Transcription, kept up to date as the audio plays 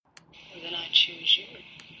choose you.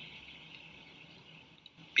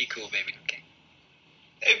 Be cool, baby. Okay.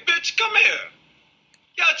 Hey, bitch, come here.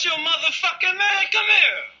 Got your motherfucking man, come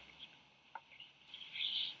here.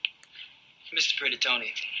 Mr. Pretty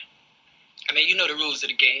Tony, I mean, you know the rules of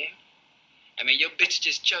the game. I mean, your bitch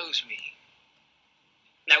just chose me.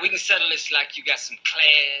 Now, we can settle this like you got some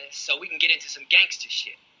class, so we can get into some gangster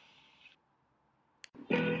shit.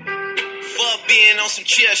 Fuck being on some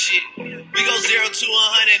chill shit. We go 0 to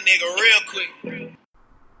 100, nigga, real quick.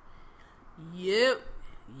 Yep.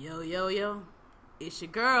 Yo. It's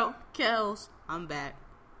your girl, Kels. I'm back.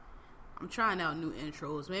 I'm trying out new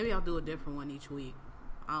intros. Maybe I'll do a different one each week.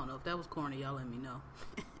 I don't know. If that was corny, y'all let me know.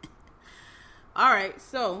 Alright,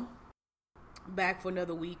 so back for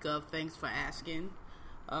another week of Thanks for Asking.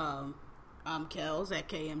 I'm Kels at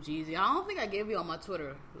KMGZ. I don't think I gave you on my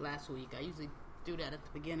Twitter last week. I usually do that at the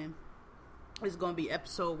beginning. It's going to be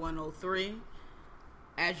episode 103.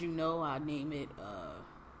 As you know, I'll name it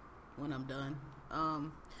when I'm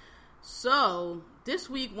done. So this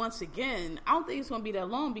week, once again, I don't think it's going to be that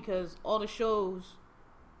long because all the shows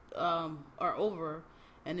are over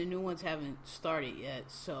and the new ones haven't started yet.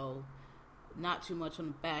 So not too much on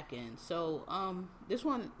the back end. So this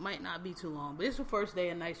one might not be too long, but it's the first day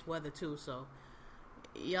of nice weather too. So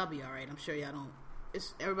y'all be all right. I'm sure y'all don't.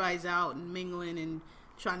 Everybody's out and mingling and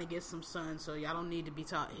trying to get some sun, so y'all don't need to be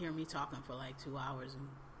hear me talking for like 2 hours and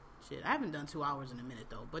shit. I haven't done 2 hours in a minute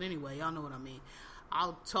though, but anyway, y'all know what I mean.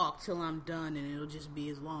 I'll talk till I'm done, and it'll just be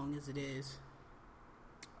as long as it is.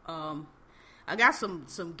 I got some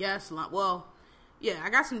guests. Well, yeah, I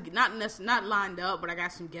got some not lined up, but I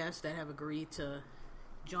got some guests that have agreed to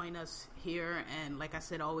join us here. And like I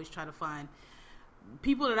said, I always try to find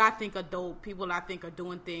people that I think are dope, people that I think are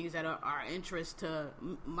doing things that are interest to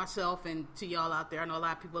myself and to y'all out there. I know a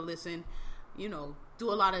lot of people listen, do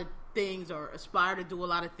a lot of things or aspire to do a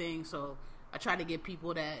lot of things. So I try to get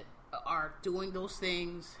people that are doing those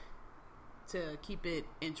things to keep it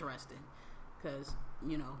interesting. Because,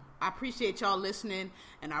 I appreciate y'all listening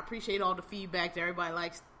and I appreciate all the feedback that everybody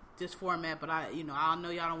likes this format. But I know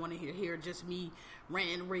y'all don't want to hear just me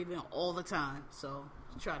ranting, raving all the time. So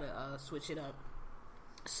try to switch it up.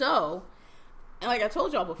 So, and like I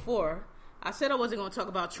told y'all before, I said I wasn't going to talk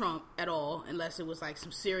about Trump at all unless it was like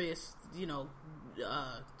some serious,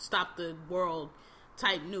 stop the world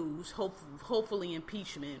type news, hopefully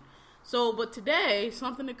impeachment. So, but today,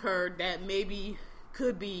 something occurred that maybe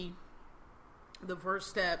could be the first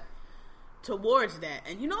step towards that.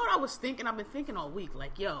 And you know what I was thinking? I've been thinking all week,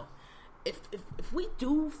 like, yo, if we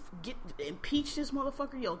do get impeach this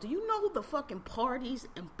motherfucker, yo, do you know the fucking parties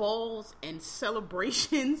and balls and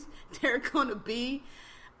celebrations they're gonna be?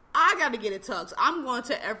 I gotta get it tucked. I'm going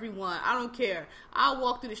to everyone. I don't care. I'll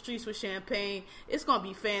walk through the streets with champagne. It's gonna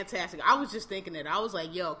be fantastic. I was just thinking that. I was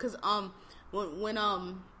like, yo, cause when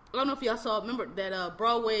I don't know if y'all saw. Remember that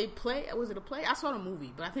Broadway play? Was it a play? I saw the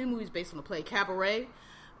movie, but I think the movie's based on the play Cabaret,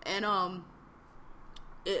 and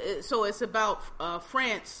so it's about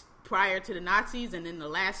France prior to the Nazis, and then the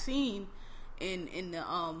last scene in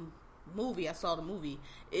the movie, I saw the movie,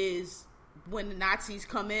 is when the Nazis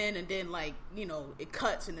come in, and then it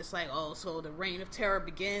cuts and it's like, oh, so the reign of terror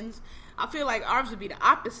begins. I feel like ours would be the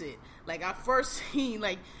opposite. Like our first scene,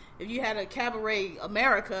 like if you had a Cabaret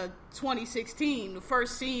America 2016, the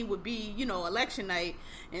first scene would be, election night,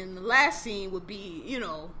 and the last scene would be,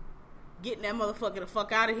 getting that motherfucker the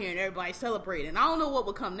fuck out of here and everybody celebrating. I don't know what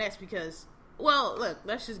would come next because, well, look,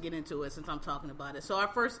 let's just get into it since I'm talking about it. So our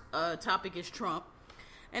first topic is Trump.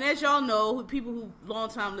 And as y'all know, people who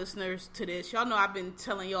long-time listeners to this, y'all know I've been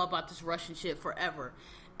telling y'all about this Russian shit forever.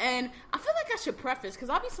 And I feel like I should preface, because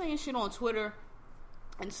I'll be saying shit on Twitter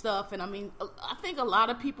and stuff, and I mean, I think a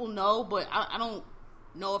lot of people know, but I don't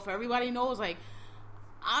know if everybody knows. Like,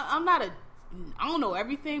 I don't know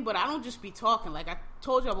everything, but I don't just be talking. Like I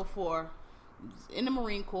told y'all before, in the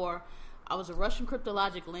Marine Corps, I was a Russian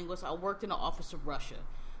cryptologic linguist. I worked in the Office of Russia.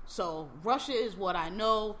 So Russia is what I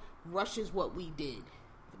know. Russia is what we did.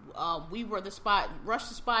 We were the spy.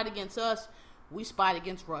 Russia spied against us. We spied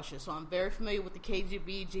against Russia. So I'm very familiar with the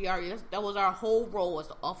KGB, GRE. That was our whole role as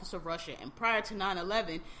the Office of Russia. And prior to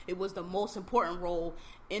 9/11, it was the most important role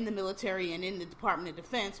in the military and in the Department of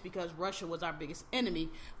Defense because Russia was our biggest enemy.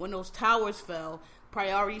 When those towers fell,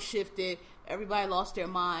 priorities shifted. Everybody lost their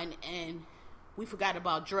mind, and we forgot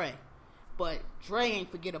about Dre. But Dre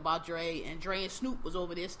ain't forget about Dre, and Dre and Snoop was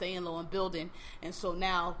over there staying low and building. And so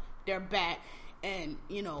now they're back, and,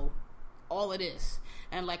 all of this.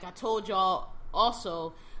 And like I told y'all,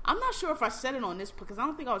 also, I'm not sure if I said it on this because I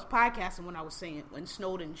don't think I was podcasting when I was saying when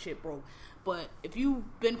Snowden shit broke. But if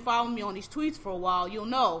you've been following me on these tweets for a while, you'll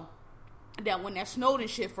know that when that Snowden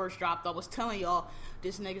shit first dropped, I was telling y'all,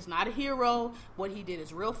 this nigga's not a hero. What he did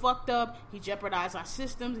is real fucked up. He jeopardized our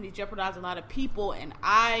systems, and he jeopardized a lot of people. And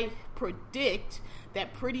I predict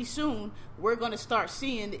that pretty soon we're gonna start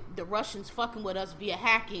seeing the Russians fucking with us via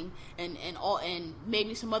hacking and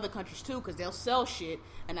maybe some other countries too, because they'll sell shit.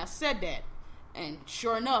 And I said that, and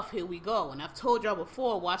sure enough, here we go. And I've told y'all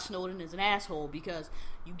before, why Snowden is an asshole, because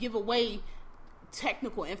you give away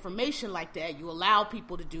technical information like that, you allow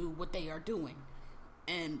people to do what they are doing.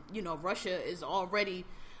 And Russia is already,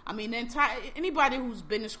 anybody who's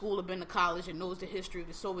been to school or been to college and knows the history of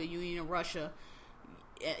the Soviet Union and Russia,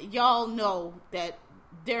 y'all know that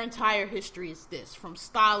their entire history is this, from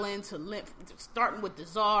Stalin to starting with the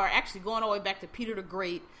Tsar, actually going all the way back to Peter the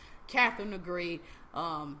Great, Catherine the Great,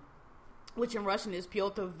 which in Russian is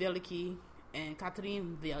Pyotr Veliky and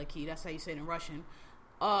Catherine Veliky, that's how you say it in Russian.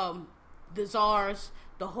 The Tsars,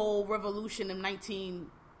 the whole revolution in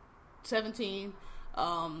 1917,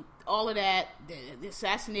 all of that, the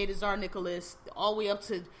assassinated Tsar Nicholas, all the way up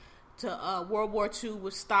to World War II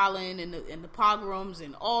with Stalin and the pogroms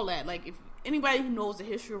and all that. Like, if anybody who knows the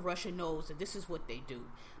history of Russia knows that this is what they do.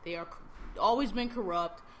 They are always been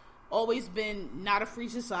corrupt, always been not a free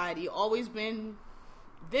society, always been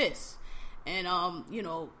this. And, a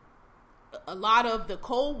lot of the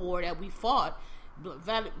Cold War that we fought,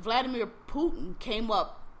 Vladimir Putin came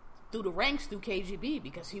up through the ranks through KGB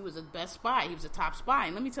because he was the best spy. He was the top spy.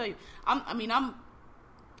 And let me tell you,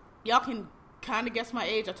 y'all can kind of guess my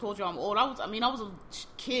age. I told you I'm old. I was a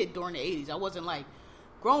kid during the 80s. I wasn't like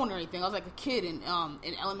grown or anything. I was like a kid in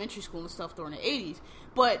elementary school and stuff during the 80s.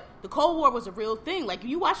 But the Cold War was a real thing. Like, if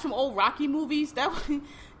you watch some old Rocky movies,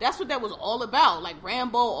 that's what that was all about. Like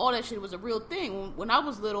Rambo, all that shit was a real thing. When I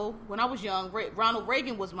was little, when I was young, Ronald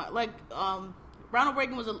Reagan was Ronald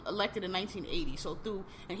Reagan was elected in 1980,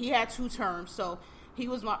 and he had 2 terms, so he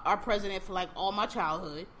was our president for like all my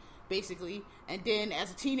childhood, basically. And then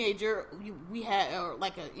as a teenager, we had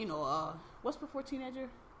what's before teenager?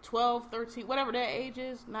 12, 13, whatever that age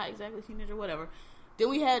is, not exactly teenager, whatever. Then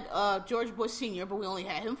we had George Bush Sr., but we only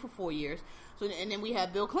had him for 4 years. And then we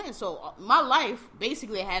had Bill Clinton. So my life,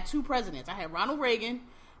 basically, I had 2 presidents. I had Ronald Reagan,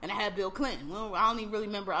 and I had Bill Clinton. Well, I don't even really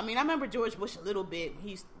remember. I remember George Bush a little bit.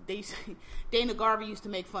 Dana Garvey used to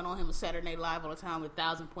make fun on him on Saturday Night Live all the time with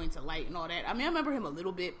 1,000 Points of Light and all that. I remember him a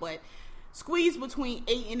little bit, but squeezed between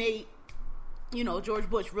 8 and 8, George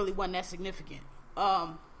Bush really wasn't that significant.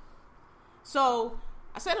 So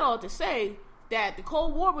I said it all to say that the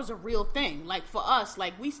Cold War was a real thing. Like, for us,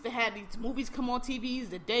 like, we used to have these movies come on TVs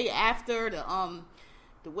the day after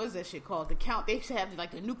the what's that shit called? The count. They used to have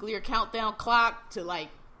like the nuclear countdown clock to like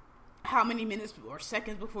how many minutes or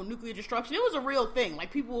seconds before nuclear destruction. It was a real thing.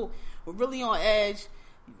 Like, people were really on edge.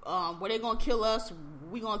 Were they gonna kill us?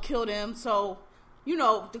 We gonna kill them? So,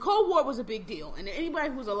 the Cold War was a big deal. And anybody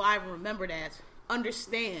who's alive and remember that,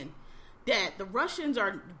 understand that the Russians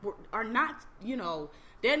are not,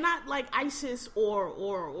 they're not like ISIS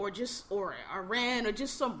or Iran or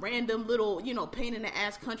just some random little, pain in the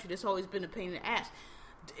ass country that's always been a pain in the ass.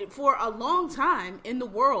 For a long time in the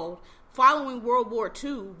world, following World War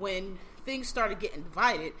II, when things started getting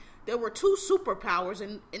divided, there were 2 superpowers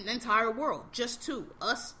in the entire world. Just 2,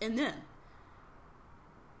 us and them.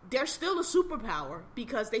 They're still a superpower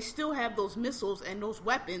because they still have those missiles and those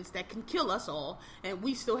weapons that can kill us all, and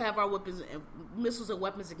we still have our weapons and missiles and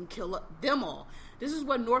weapons that can kill them all. This is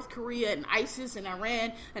what North Korea and ISIS and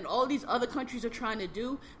Iran and all these other countries are trying to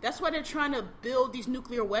do. That's why they're trying to build these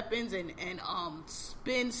nuclear weapons and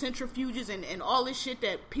spin centrifuges and all this shit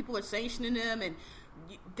that people are sanctioning them. And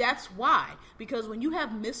that's why. Because when you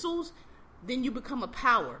have missiles, then you become a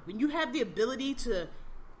power. When you have the ability to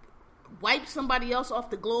wipe somebody else off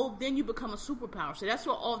the globe, then you become a superpower. So that's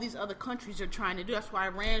what all these other countries are trying to do. That's why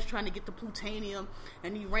Iran's trying to get the plutonium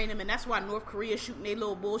and uranium, and that's why North Korea is shooting their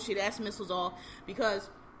little bullshit ass missiles off, because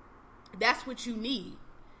that's what you need.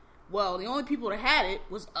 Well, the only people that had it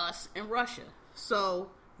was us and Russia.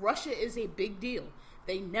 So Russia is a big deal.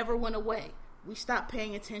 They never went away. We stopped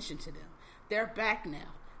paying attention to them. They're back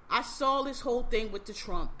now. I saw this whole thing with the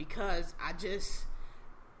Trump because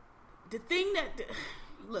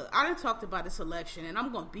look, I done talked about this election, and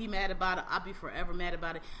I'm going to be mad about it. I'll be forever mad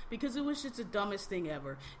about it, because it was just the dumbest thing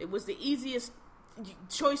ever. It was the easiest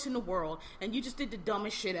choice in the world, and you just did the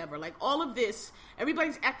dumbest shit ever. Like, all of this,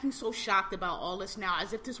 everybody's acting so shocked about all this now,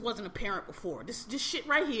 as if this wasn't apparent before. This shit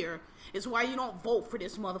right here is why you don't vote for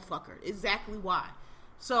this motherfucker. Exactly why.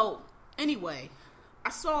 So, anyway,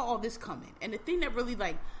 I saw all this coming, and the thing that really,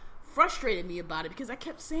 frustrated me about it, because I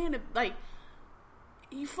kept saying it,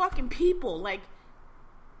 you fucking people,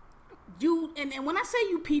 you, and when I say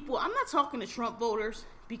you people, I'm not talking to Trump voters.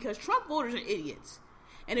 because Trump voters are idiots.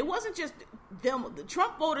 And it wasn't just them. The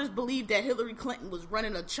Trump voters believed that Hillary Clinton was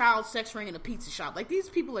running a child sex ring in a pizza shop. Like, these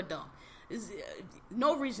people are dumb. There's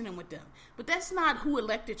no reasoning with them. But that's not who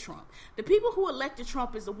elected Trump. The people who elected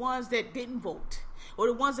Trump is the ones that didn't vote, or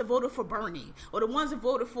the ones that voted for Bernie, or the ones that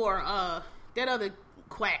voted for that other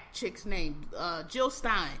quack chick's name, Jill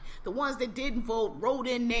Stein. The ones that didn't vote, wrote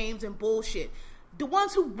in names and bullshit. The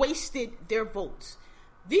ones who wasted their votes.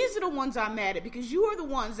 These are the ones I'm mad at, because you are the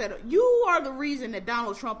ones you are the reason that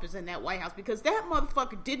Donald Trump is in that White House, because that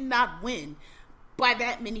motherfucker did not win by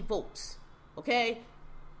that many votes. Okay?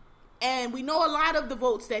 And we know a lot of the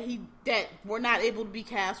votes that were not able to be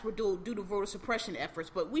cast were due to voter suppression efforts.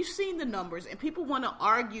 But we've seen the numbers, and people want to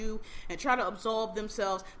argue and try to absolve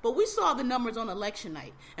themselves. But we saw the numbers on election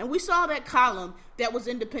night, and we saw that column that was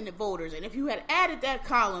independent voters. And if you had added that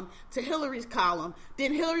column to Hillary's column,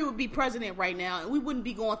 then Hillary would be president right now, and we wouldn't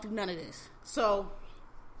be going through none of this. So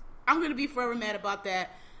I'm going to be forever mad about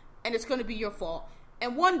that, and it's going to be your fault.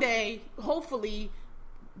 And one day, hopefully,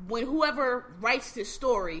 when whoever writes this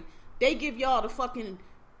story, they give y'all the fucking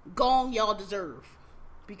gong y'all deserve,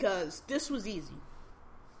 because this was easy.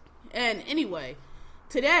 And anyway,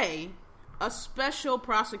 today, a special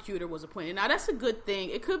prosecutor was appointed. Now, that's a good thing.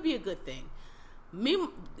 It could be a good thing.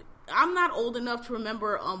 I'm not old enough to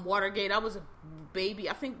remember Watergate. I was a baby.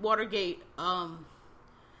 I think Watergate,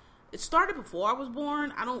 it started before I was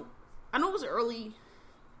born. I know it was early.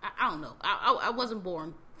 I don't know. I wasn't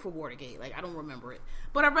born for Watergate. Like, I don't remember it.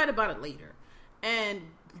 But I read about it later. And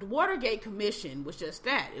the Watergate Commission was just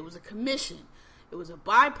that. It was a commission. It was a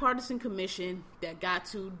bipartisan commission that got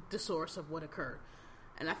to the source of what occurred.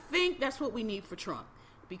 And I think that's what we need for Trump.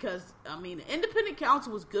 Because, I mean, the independent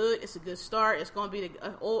counsel was good. It's a good start. It's going to be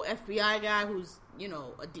the old FBI guy who's,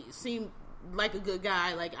 seemed like a good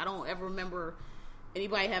guy. Like, I don't ever remember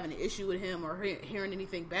anybody having an issue with him or hearing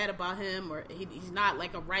anything bad about him. Or he's not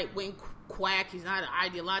like a right-wing quack. He's not an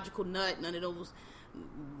ideological nut. None of those.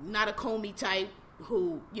 Not a Comey type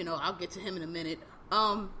who, I'll get to him in a minute.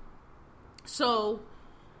 And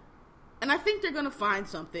I think they're going to find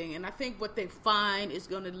something, and I think what they find is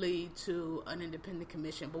going to lead to an independent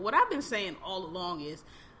commission. But what I've been saying all along is,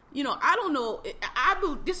 I don't know,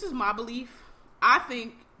 this is my belief. I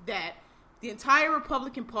think that the entire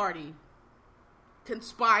Republican Party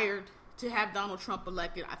conspired to have Donald Trump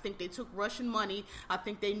elected. I think they took Russian money. I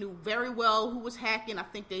think they knew very well who was hacking. I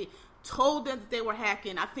think they told them that they were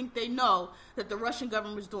hacking. I think they know that the Russian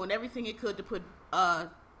government was doing everything it could to put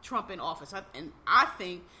Trump in office. And I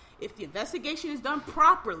think if the investigation is done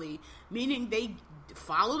properly, meaning they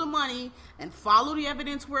follow the money and follow the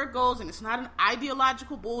evidence where it goes, and it's not an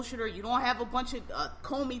ideological bullshitter, you don't have a bunch of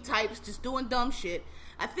Comey types just doing dumb shit,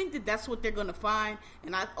 I think that that's what they're going to find,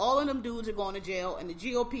 and all of them dudes are going to jail, and the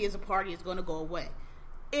GOP as a party is going to go away.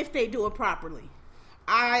 If they do it properly.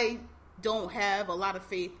 I don't have a lot of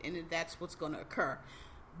faith in it that's what's going to occur.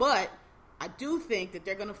 But I do think that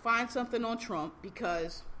they're going to find something on Trump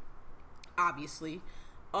because, obviously,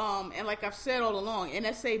 and like I've said all along,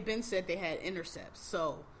 NSA been said they had intercepts.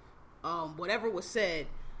 So, whatever was said,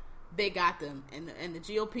 they got them. And the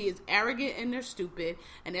GOP is arrogant and they're stupid.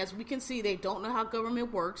 And as we can see, they don't know how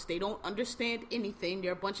government works. They don't understand anything.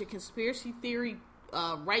 They're a bunch of conspiracy theory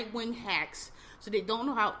right-wing hacks. So they don't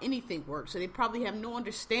know how anything works. So they probably have no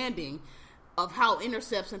understanding of how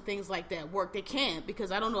intercepts and things like that work. They can't,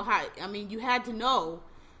 because I don't know how. I mean, you have to know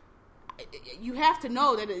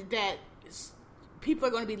that people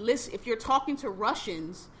are going to be listening. If you're talking to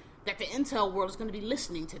Russians, that the intel world is going to be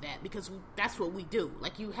listening to that, because that's what we do.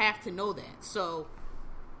 Like, you have to know that. So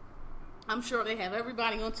I'm sure they have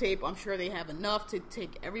everybody on tape. I'm sure they have enough to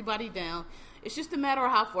take everybody down. It's just a matter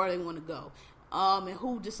of how far they want to go. And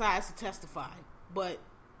who decides to testify. But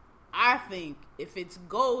I think if it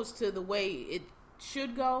goes to the way it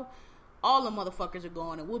should go, all the motherfuckers are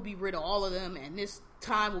going, and we'll be rid of all of them, and this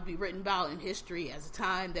time will be written about in history as a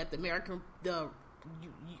time that the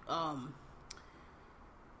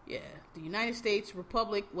United States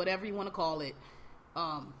Republic, whatever you want to call it,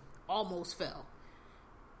 almost fell.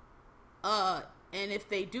 And if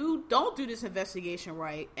they don't do this investigation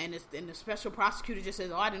right, and the special prosecutor just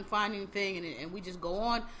says, I didn't find anything, and we just go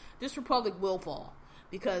on, this republic will fall.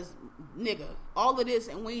 Because, nigga, all of this,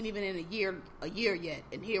 and we ain't even in a year yet,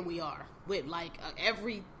 and here we are, with, like,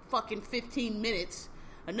 every fucking 15 minutes,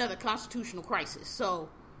 another constitutional crisis. So,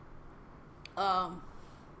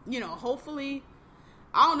 hopefully,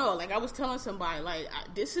 I don't know, like, I was telling somebody, like,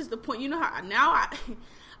 this is the point, how, now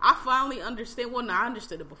I finally understand, well, no, I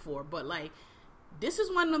understood it before, but, like, this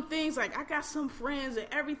is one of them things, like, I got some friends, and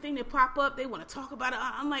everything that pop up, they want to talk about it.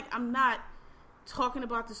 I'm like, I'm not talking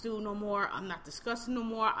about this dude no more. I'm not discussing no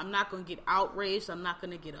more. I'm not going to get outraged. I'm not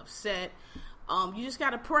going to get upset. You just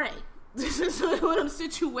got to pray. This is one of them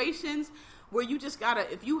situations where you just got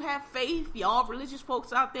to, if you have faith, y'all religious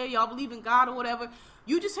folks out there, y'all believe in God or whatever,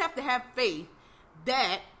 you just have to have faith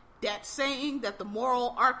that saying that the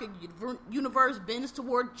moral arc of the universe bends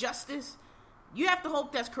toward justice, you have to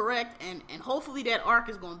hope that's correct, and hopefully that arc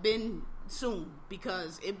is going to bend soon,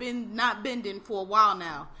 because it been not bending for a while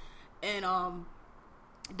now. And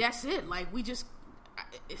that's it. Like, we just,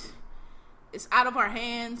 it's out of our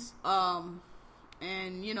hands.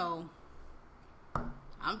 And you know,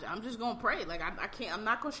 I'm just gonna pray. Like, I can't. I'm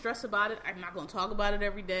not gonna stress about it. I'm not gonna talk about it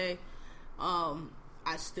every day.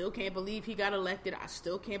 I still can't believe he got elected. I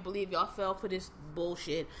still can't believe y'all fell for this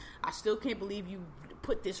bullshit. I still can't believe you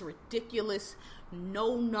put this ridiculous,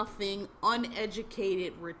 know-nothing,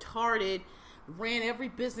 uneducated, retarded, ran every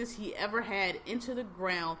business he ever had into the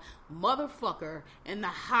ground motherfucker in the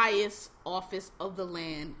highest office of the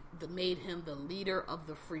land that made him the leader of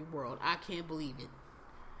the free world. I can't believe it.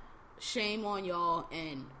 Shame on y'all,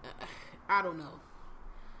 and I don't know.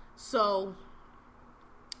 So,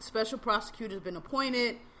 special prosecutor's been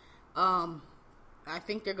appointed. I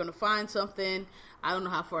think they're going to find something. I don't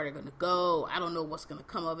know how far they're going to go. I don't know what's going to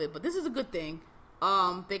come of it, but this is a good thing.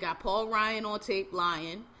 They got Paul Ryan on tape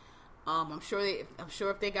lying. I'm sure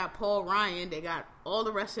if they got Paul Ryan, they got all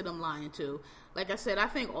the rest of them lying too. Like I said, I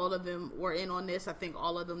think all of them were in on this. I think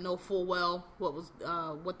all of them know full well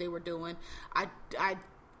what they were doing. I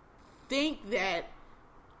think that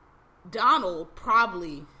Donald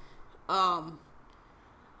probably, I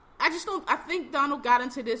think Donald got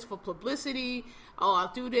into this for publicity. Oh,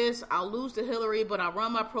 I'll do this, I'll lose to Hillary, but I'll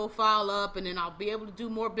run my profile up, and then I'll be able to do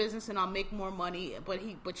more business, and I'll make more money.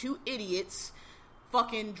 But you idiots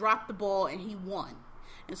fucking dropped the ball, and he won.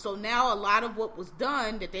 And so now a lot of what was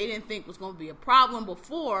done that they didn't think was going to be a problem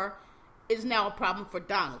before is now a problem for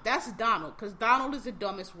Donald. That's Donald, because Donald is the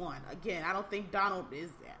dumbest one. Again, I don't think Donald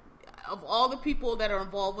is, of all the people that are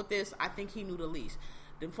involved with this, I think he knew the least.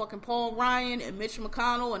 Then fucking Paul Ryan and Mitch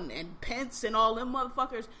McConnell and Pence and all them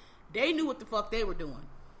motherfuckers, they knew what the fuck they were doing.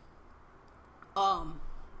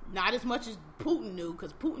 Not as much as Putin knew,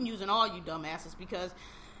 because Putin using all you dumbasses, because,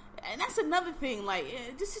 and that's another thing, like,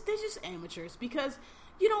 they're just amateurs, because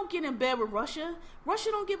you don't get in bed with Russia.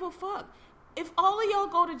 Russia don't give a fuck. If all of y'all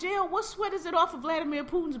go to jail, what sweat is it off of Vladimir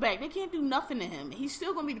Putin's back? They can't do nothing to him. He's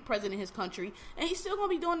still going to be the president of his country, and he's still going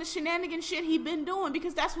to be doing the shenanigan shit he been doing,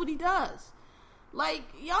 because that's what he does. Like,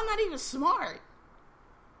 y'all not even smart.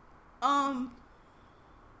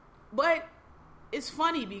 But it's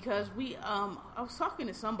funny because I was talking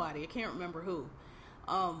to somebody, I can't remember who,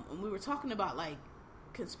 and we were talking about, like,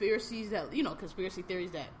 conspiracies that, conspiracy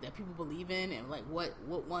theories that people believe in, and, like, what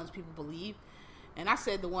ones people believe. And I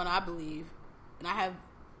said the one I believe, and I have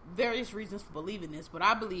various reasons for believing this, but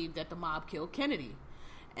I believe that the mob killed Kennedy.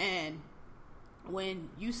 And when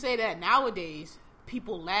you say that nowadays,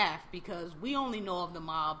 people laugh, because we only know of the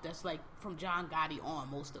mob that's, like, from John Gotti on,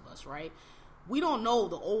 most of us, right? We don't know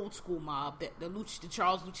the old school mob, the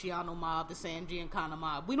Charles Luciano mob, the Sam Giancana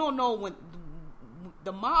mob. We don't know when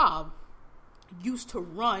the mob used to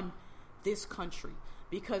run this country,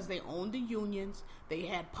 because they owned the unions. They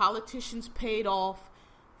had politicians paid off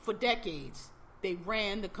for decades. They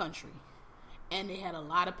ran the country, and they had a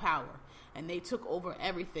lot of power, and they took over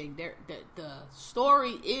everything. The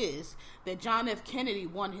story is that John F. Kennedy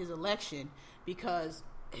won his election because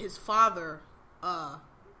his father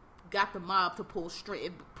got the mob to pull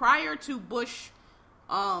straight. Prior to Bush,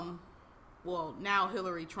 now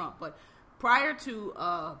Hillary Trump, but prior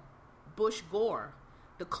to Bush Gore,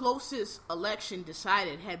 the closest election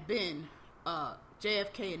decided had been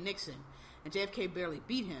JFK and Nixon, and JFK barely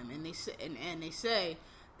beat him. And they say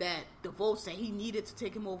that the votes that he needed to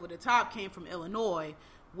take him over the top came from Illinois,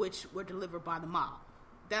 which were delivered by the mob.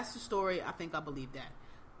 That's the story. I think I believe that.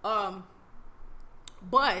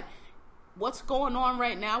 But what's going on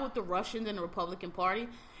right now with the Russians and the Republican Party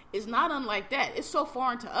is not unlike that. It's so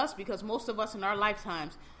foreign to us because most of us in our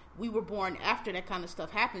lifetimes, we were born after that kind of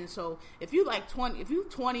stuff happened. So if you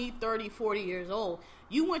 20, 30, 40 years old,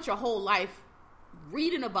 you went your whole life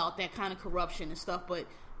reading about that kind of corruption and stuff, but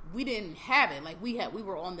we didn't have it. Like we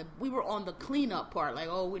were on the cleanup part. Like,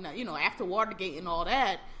 oh, we're not, after Watergate and all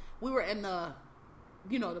that, we were in the,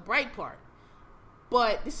 the bright part.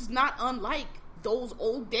 But this is not unlike those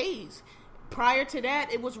old days. Prior to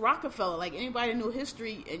that, it was Rockefeller. Like anybody who knew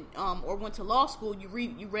history and or went to law school, you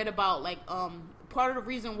read about like part of the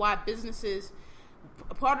reason why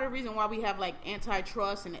we have like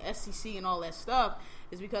antitrust and the SEC and all that stuff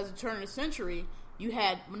is because at the turn of the century, you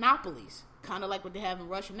had monopolies, kind of like what they have in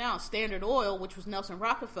Russia now. Standard Oil, which was Nelson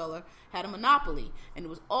Rockefeller, had a monopoly, and it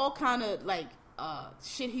was all kind of like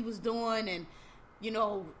shit he was doing, and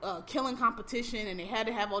killing competition, and they had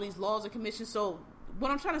to have all these laws and commissions. So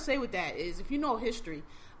what I'm trying to say with that is, if you know history,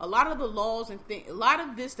 a lot of the laws and a lot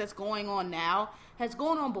of this that's going on now has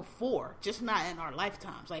gone on before, just not in our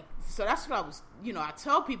lifetimes. Like, so that's what I was, I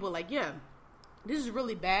tell people, like, yeah, this is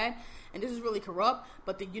really bad and this is really corrupt,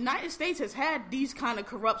 but the United States has had these kind of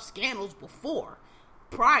corrupt scandals before,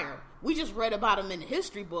 prior. We just read about them in the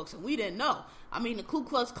history books and we didn't know. I mean, the Ku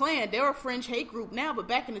Klux Klan, they're a fringe hate group now, but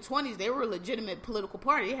back in the 20s, they were a legitimate political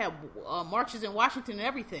party. They had marches in Washington and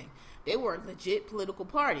everything. They were a legit political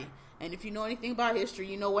party. And if you know anything about history,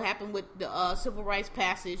 you know what happened with the Civil Rights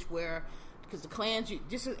passage, where, because the Klans,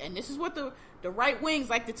 and this is what the right wings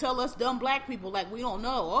like to tell us dumb black people, like, we don't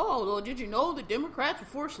know. Oh, well, did you know the Democrats were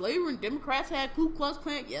for slavery and Democrats had Ku Klux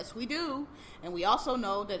Klan? Yes, we do. And we also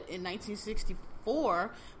know that in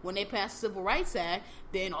 1964, when they passed the Civil Rights Act,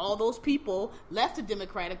 then all those people left the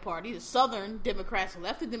Democratic Party. The Southern Democrats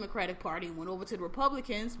left the Democratic Party and went over to the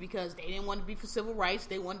Republicans because they didn't want to be for civil rights.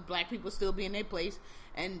 They wanted black people to still be in their place.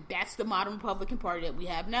 And that's the modern Republican Party that we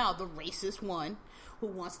have now, the racist one who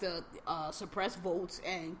wants to suppress votes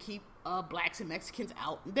and keep blacks and Mexicans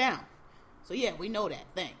out and down. So yeah, we know that.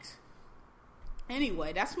 Thanks.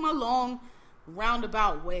 Anyway, that's my long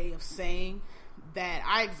roundabout way of saying that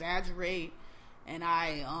I exaggerate and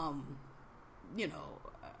I,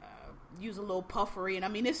 use a little puffery. And I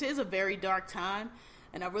mean, this is a very dark time,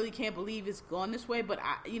 and I really can't believe it's gone this way. But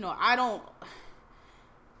I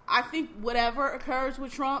think whatever occurs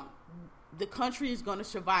with Trump, the country is going to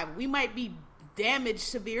survive. We might be damaged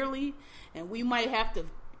severely, and we might have to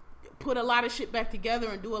put a lot of shit back together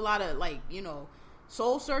and do a lot of,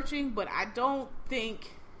 soul searching. But I don't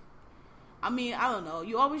think, I don't know.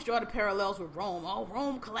 You always draw the parallels with Rome. Oh,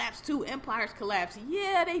 Rome collapsed too. Empires collapse.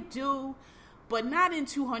 Yeah, they do. But not in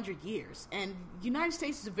 200 years. And the United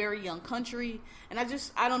States is a very young country. And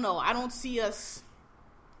I don't know. I don't see us,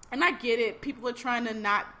 and I get it. People are trying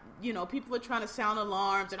to people are trying to sound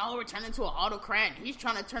alarms and, we're turning into an autocrat. He's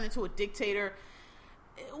trying to turn into a dictator.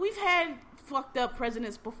 We've had fucked up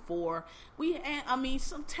presidents before.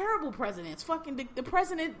 Some terrible presidents. Fucking the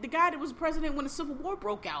president, the guy that was president when the Civil War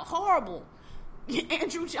broke out. Horrible.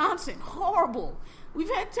 Andrew Johnson. Horrible. We've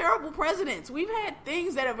had terrible presidents. We've had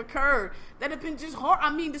things that have occurred that have been just hard.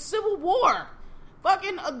 The Civil War.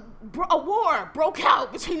 Fucking a war broke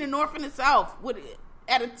out between the North and the South.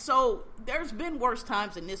 So there's been worse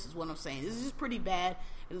times than this, is what I'm saying. This is just pretty bad.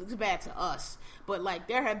 It looks bad to us. But,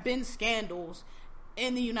 there have been scandals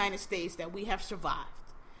in the United States that we have survived.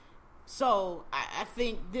 So I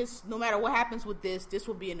think this, no matter what happens with this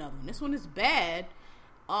will be another one. This one is bad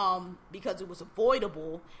because it was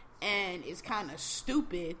avoidable and it's kind of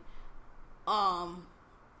stupid.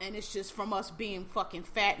 And it's just from us being fucking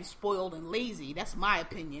fat and spoiled and lazy. That's my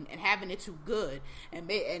opinion. And having it too good. And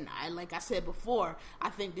like I said before, I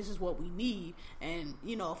think this is what we need. And,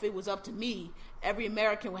 if it was up to me, every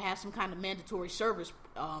American would have some kind of mandatory service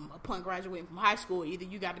upon graduating from high school. Either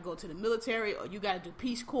you got to go to the military, or you got to do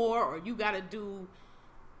Peace Corps, or you got to do,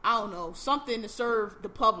 something to serve the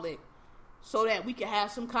public, so that we can have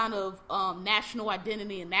some kind of national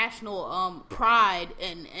identity and national pride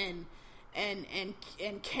and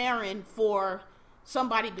caring for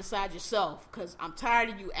somebody besides yourself. Because I'm tired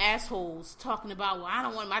of you assholes talking about, well, I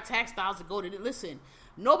don't want my tax dollars to go to listen,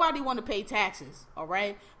 nobody want to pay taxes, all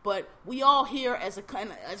right? But we all here as a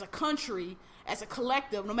country, as a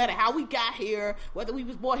collective, no matter how we got here, whether we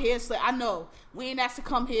was born here, I know we ain't asked to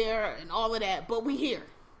come here and all of that, but we here.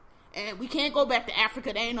 And we can't go back to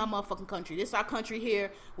Africa. That ain't our motherfucking country. This is our country here.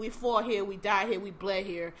 We fought here. We died here. We bled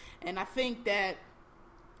here. And I think that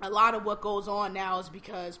a lot of what goes on now is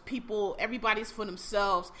because everybody's for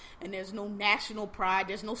themselves, and there's no national pride.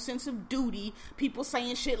 There's no sense of duty. People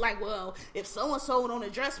saying shit like, well, if so-and-so don't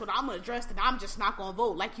address what I'm going to address, then I'm just not going to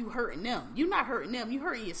vote. Like you hurting them. You're not hurting them. You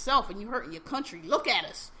hurting yourself, and you hurting your country. Look at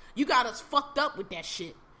us. You got us fucked up with that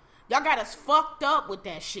shit. Y'all got us fucked up with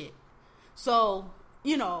that shit. So,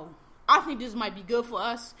 I think this might be good for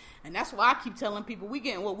us, and that's why I keep telling people we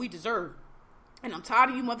getting what we deserve. And I'm tired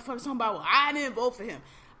of you motherfuckers talking about, well, I didn't vote for him.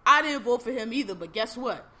 I didn't vote for him either, but guess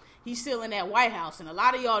what? He's still in that White House, and a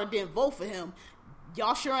lot of y'all that didn't vote for him,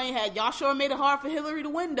 y'all sure made it hard for Hillary to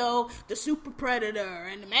win, though. The super predator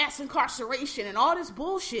and the mass incarceration and all this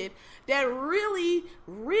bullshit that really,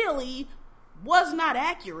 really was not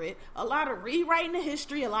accurate. A lot of rewriting the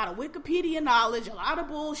history, a lot of Wikipedia knowledge, a lot of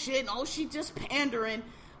bullshit. Oh, she just pandering.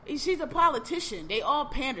 She's a politician. They all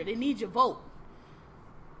pander. They need your vote.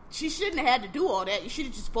 she shouldn't have had to do all that. You should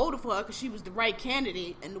have just voted for her because she was the right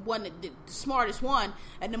candidate and the smartest one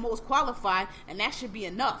and the most qualified, and that should be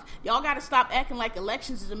enough. Y'all got to stop acting like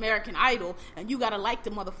elections is American Idol and you got to like the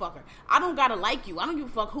motherfucker. I don't got to like you. I don't give a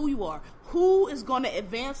fuck who you are. Who is going to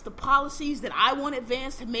advance the policies that I want to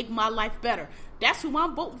advance to make my life better? That's who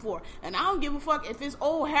I'm voting for. And I don't give a fuck if it's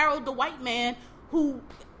old Harold the white man who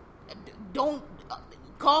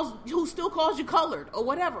who still calls you colored or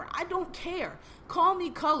whatever. I don't care. Call me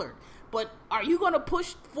colored. But are you going to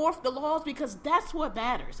push forth the laws? Because that's what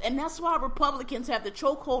matters. And that's why Republicans have the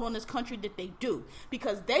chokehold on this country that they do.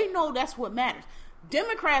 Because they know that's what matters.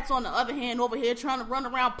 Democrats, on the other hand, over here trying to run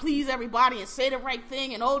around, please everybody and say the right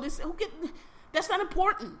thing and all this. That's not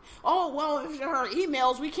important. Oh, well, if her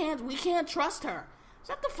emails, we can't trust her.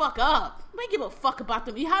 Shut the fuck up. I don't give a fuck about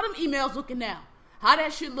them. How them emails looking now? How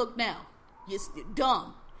that shit look now? You're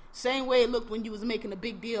dumb. Same way it looked when you was making a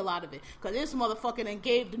big deal out of it. Because this motherfucker then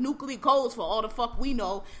gave the nuclear codes for all the fuck we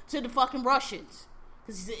know to the fucking Russians.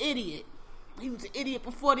 Because he's an idiot. He was an idiot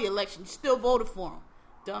before the election. You still voted for him.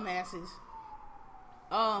 Dumbasses.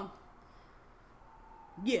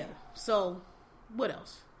 Yeah. So, what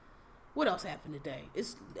else? What else happened today?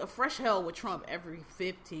 It's a fresh hell with Trump every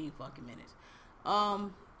 15 fucking minutes.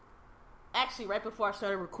 Actually, right before I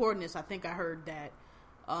started recording this, I think I heard that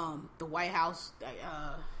the White House,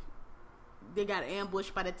 they got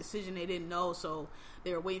ambushed by that decision they didn't know, so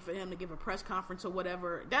they were waiting for him to give a press conference or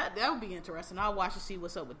whatever. That would be interesting. I'll watch and see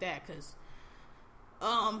what's up with that, because,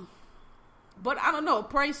 but I don't know.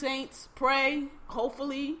 Pray, saints, pray.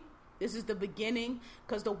 Hopefully, this is the beginning,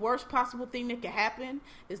 because the worst possible thing that could happen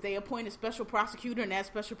is they appoint a special prosecutor, and that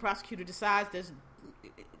special prosecutor decides there's,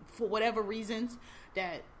 for whatever reasons,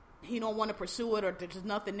 that he don't want to pursue it or there's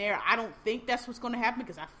nothing there. I don't think that's what's going to happen,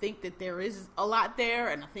 because I think that there is a lot there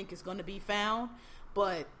and I think it's going to be found.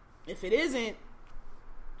 But if it isn't,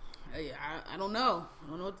 I don't know. I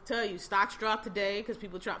don't know what to tell you. Stocks dropped today because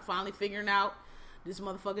people finally figuring out this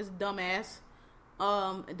motherfucker's a dumbass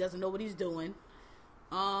and doesn't know what he's doing.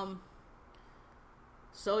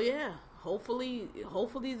 So yeah, hopefully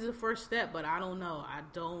this is the first step, but I don't know.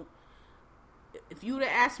 If you would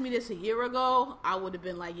have asked me this a year ago, I would have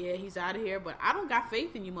been like, yeah, he's out of here. But I don't got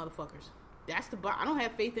faith in you motherfuckers. I don't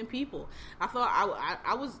have faith in people. I thought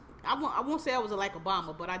I won't say I was like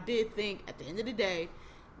Obama, but I did think at the end of the day,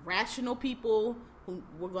 rational people who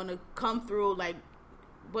were going to come through, like,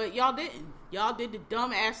 but y'all didn't. Y'all did the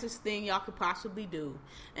dumbassest thing y'all could possibly do.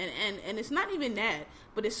 And it's not even that,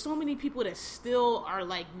 but there's so many people that still are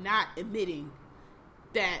like not admitting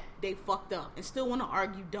that they fucked up and still want to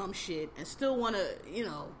argue dumb shit and still want to,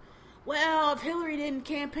 well, if Hillary didn't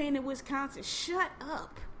campaign in Wisconsin, shut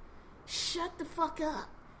up. Shut the fuck up.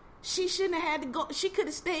 She shouldn't have had to go. She could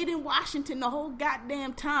have stayed in Washington the whole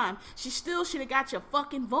goddamn time. She still should have got your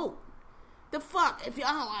fucking vote. The fuck? If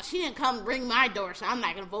she didn't come ring my door, so I'm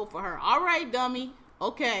not going to vote for her. All right, dummy.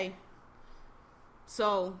 Okay.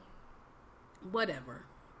 So, whatever.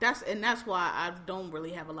 That's why I don't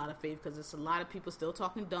really have a lot of faith, because it's a lot of people still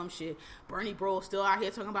talking dumb shit. Bernie bro still out here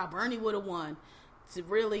talking about Bernie would have won. So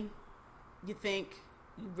really, you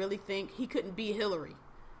really think he couldn't beat Hillary?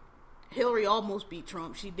 Hillary almost beat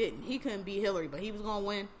Trump. She didn't. He couldn't beat Hillary, but he was gonna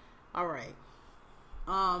win. All right.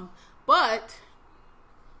 But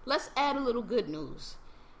let's add a little good news.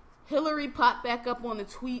 Hillary popped back up on the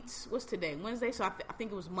tweets. What's today? Wednesday? So I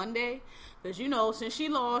think it was Monday. Because, since she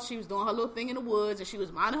lost, she was doing her little thing in the woods, and she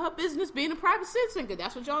was minding her business being a private citizen, because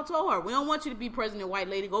that's what y'all told her. We don't want you to be president white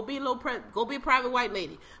lady. Go be a private white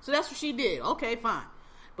lady. So that's what she did. Okay, fine.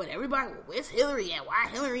 But everybody, where's Hillary at? Why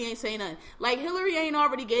Hillary ain't saying nothing? Like, Hillary ain't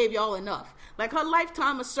already gave y'all enough. Like, her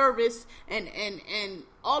lifetime of service and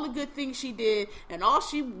all the good things she did, and all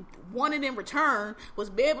she wanted in return was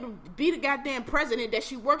be able to be the goddamn president that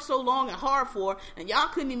she worked so long and hard for, and y'all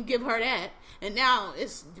couldn't even give her that. And now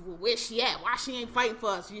it's, where's she at? Why she ain't fighting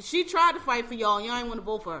for us? She tried to fight for y'all, and y'all ain't want to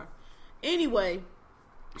vote for her. Anyway,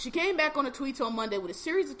 she came back on the tweets on Monday with a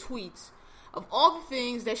series of tweets of all the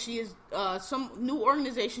things that she is, some new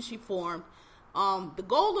organization she formed, the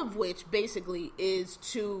goal of which basically is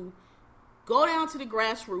to go down to the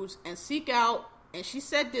grassroots and seek out, and she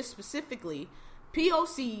said this specifically,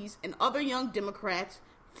 POCs and other young Democrats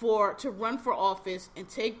to run for office and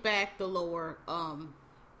take back the lower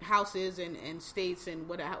houses and states and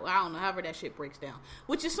whatever, I don't know, however that shit breaks down.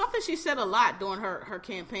 Which is something she said a lot during her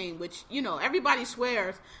campaign, which, everybody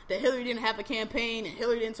swears that Hillary didn't have a campaign and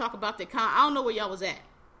Hillary didn't talk about I don't know where y'all was at.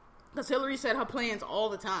 Because Hillary said her plans all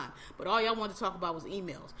the time, but all y'all wanted to talk about was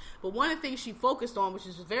emails. But one of the things she focused on, which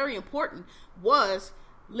is very important, was,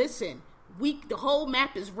 listen, the whole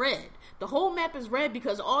map is red. The whole map is red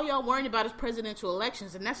because all y'all worrying about is presidential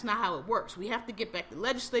elections, and that's not how it works. We have to get back to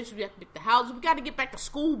legislatures, we have to get the houses, we got to get back to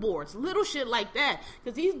school boards, little shit like that.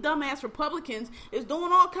 Because these dumbass Republicans is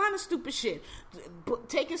doing all kind of stupid shit,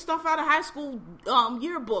 taking stuff out of high school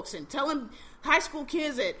yearbooks and telling high school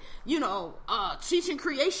kids that, teaching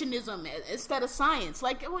creationism instead of science.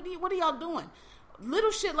 Like, what are y'all doing?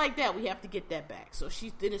 Little shit like that, we have to get that back. So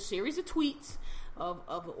she did a series of tweets of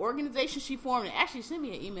an organization she formed, and actually sent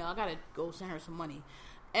me an email. I gotta go send her some money.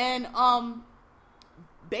 And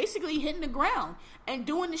basically hitting the ground and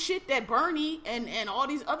doing the shit that Bernie and all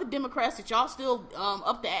these other Democrats that y'all still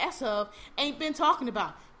up the ass of ain't been talking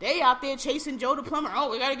about. They out there chasing Joe the plumber.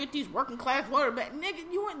 Oh, we gotta get these working class water back.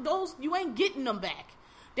 Nigga, you ain't getting them back.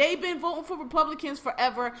 They've been voting for Republicans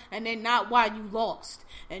forever, and they're not why you lost.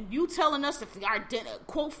 And you telling us that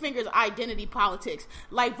quote fingers identity politics,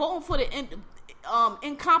 like voting for the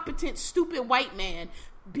incompetent, stupid white man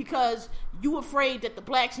because you afraid that the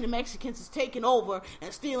blacks and the Mexicans is taking over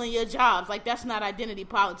and stealing your jobs. Like, that's not identity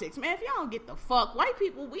politics. Man, if y'all don't get the fuck, white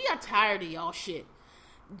people, we are tired of y'all shit.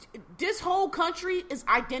 This whole country is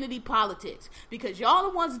identity politics because y'all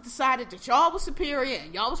the ones that decided that y'all was superior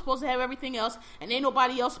and y'all was supposed to have everything else, and ain't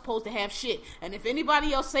nobody else supposed to have shit. And if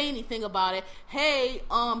anybody else say anything about it, hey,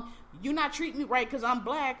 you not treating me right because I'm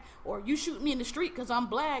black, or you shoot me in the street because I'm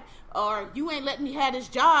black, or you ain't letting me have this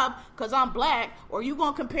job because I'm black, or you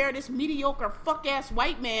gonna compare this mediocre fuck ass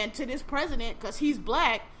white man to this president because he's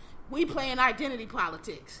black, we playing identity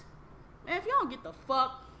politics. Man, if y'all don't get the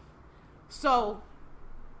fuck. So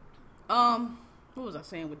what was I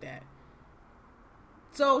saying with that?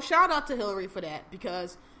 So shout out to Hillary for that,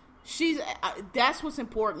 because that's what's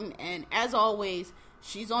important, and as always,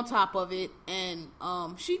 she's on top of it. And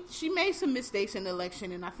she made some mistakes in the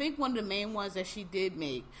election, and I think one of the main ones that she did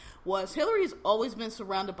make was Hillary has always been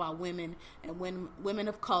surrounded by women and women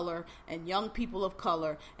of color and young people of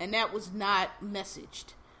color, and that was not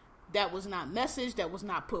messaged. That was not messaged, that was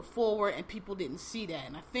not put forward, and people didn't see that.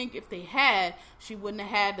 And I think if they had, she wouldn't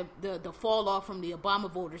have had the fall off from the Obama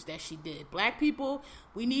voters that she did. Black people,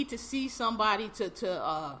 we need to see somebody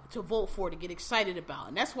to vote for, to get excited about.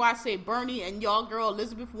 And that's why I say Bernie and y'all girl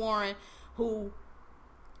Elizabeth Warren, who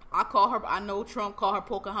I know Trump called her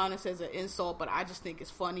Pocahontas as an insult, but I just think it's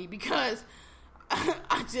funny because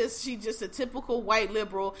she's just a typical white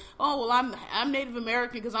liberal. Oh, well, I'm Native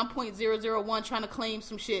American because I'm .001 trying to claim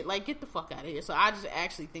some shit. Like, get the fuck out of here. So I just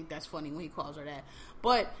actually think that's funny when he calls her that.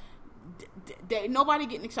 But nobody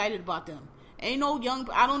getting excited about them. Ain't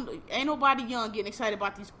nobody young getting excited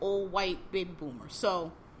about these old white baby boomers.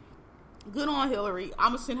 So good on Hillary. I'm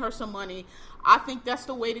gonna send her some money. I think that's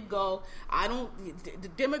the way to go. The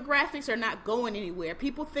demographics are not going anywhere.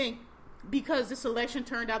 People think because this election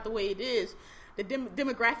turned out the way it is, the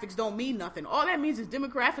demographics don't mean nothing. All that means is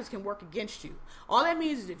demographics can work against you. All that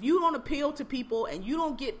means is if you don't appeal to people and you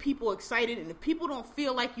don't get people excited, and if people don't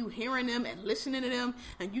feel like you hearing them and listening to them,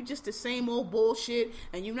 and you just the same old bullshit,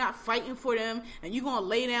 and you're not fighting for them, and you're going to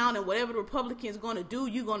lay down, and whatever the Republicans going to do,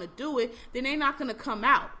 you're going to do it, then they're not going to come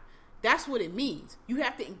out. That's what it means. You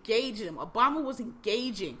have to engage them. Obama was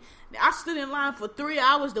engaging. I stood in line for 3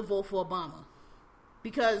 hours to vote for Obama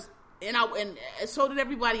because, and so did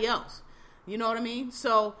everybody else. You know what I mean?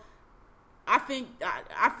 So I think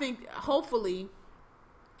hopefully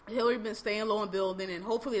Hillary been staying low and building, and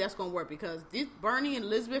hopefully that's going to work, because Bernie and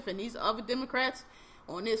Elizabeth and these other Democrats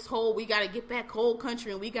on this whole, we got to get back coal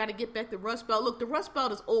country and we got to get back the Rust Belt. Look, the Rust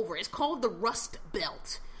Belt is over. It's called the Rust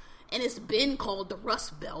Belt. And it's been called the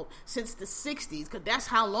Rust Belt since the 60s, because that's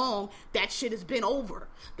how long that shit has been over.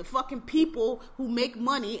 The fucking people who make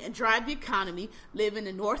money and drive the economy live in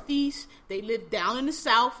the Northeast. They live down in the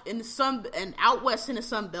South, in the Sun, and out west in the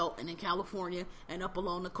Sun Belt, and in California, and up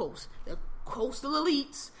along the coast. The coastal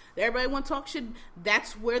elites. Everybody want to talk shit.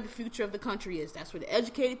 That's where the future of the country is. That's where the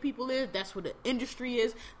educated people is. That's where the industry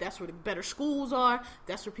is. That's where the better schools are.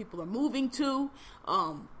 That's where people are moving to.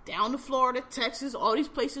 Down to Florida, Texas, all these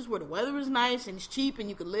places where the weather is nice and it's cheap and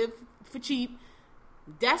you can live for cheap.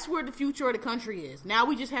 That's where the future of the country is. Now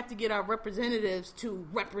we just have to get our representatives to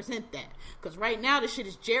represent that. Because right now the shit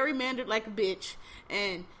is gerrymandered like a bitch,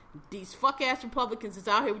 and these fuck-ass Republicans is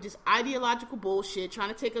out here with just ideological bullshit, trying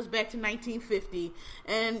to take us back to 1950.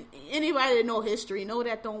 And anybody that know history know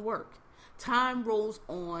that don't work. Time rolls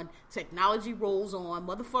on. Technology rolls on.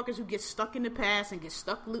 Motherfuckers who get stuck in the past and get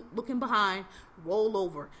stuck looking behind roll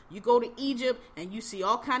over. You go to Egypt and you see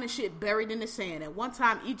all kind of shit buried in the sand. At one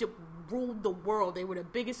time, Egypt ruled the world. They were the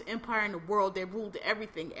biggest empire in the world. They ruled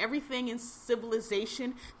everything. Everything in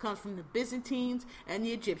civilization comes from the Byzantines and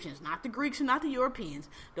the Egyptians, not the Greeks and not the Europeans.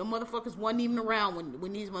 The motherfuckers wasn't even around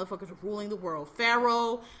when these motherfuckers were ruling the world.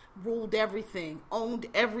 Pharaoh ruled everything, owned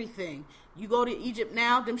everything. You go to Egypt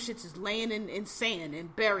now, them shits is laying in sand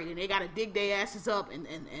and buried, and they gotta dig their asses up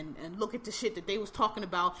and look at the shit that they was talking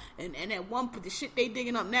about. And at one point, the shit they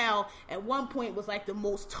digging up now, at one point was like the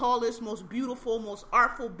most tallest, most beautiful, most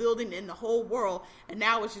artful building in the whole world, and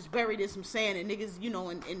now it's just buried in some sand, and niggas,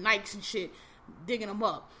 in Nikes and shit, digging them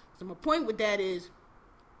up. So my point with that is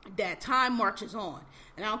that time marches on,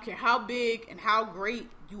 and I don't care how big and how great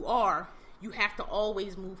you are, you have to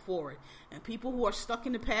always move forward. And people who are stuck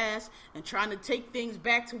in the past and trying to take things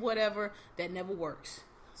back to whatever, that never works.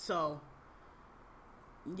 So,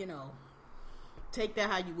 take that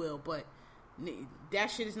how you will, but that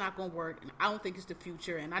shit is not going to work, and I don't think it's the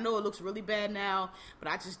future. And I know it looks really bad now, but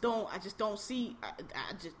I just don't see.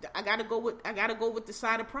 I gotta go with the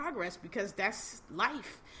side of progress, because that's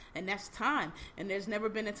life and that's time. And there's never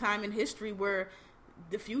been a time in history where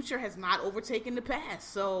the future has not overtaken the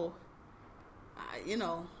past. So, I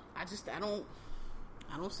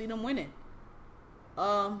don't see them winning.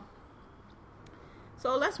 So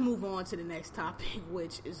let's move on to the next topic,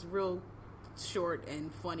 which is real short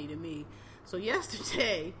and funny to me. So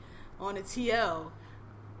yesterday on the TL,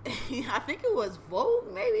 I think it was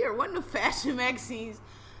Vogue maybe, or one of the fashion magazines,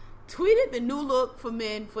 tweeted the new look for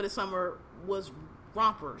men for the summer was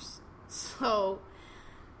rompers. So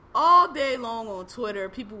all day long on Twitter,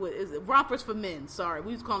 people rompers for men. Sorry,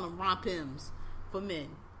 we was calling them rompims for men.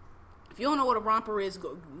 If you don't know what a romper is,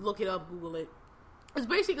 go look it up, Google it. It's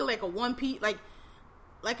basically like a one piece, like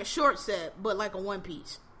a short set, but like a one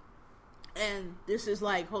piece. And this is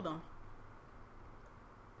like, hold on.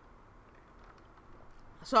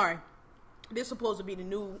 Sorry. This is supposed to be the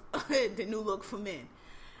new the new look for men.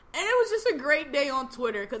 And it was just a great day on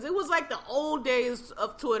Twitter, because it was like the old days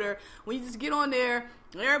of Twitter, when you just get on there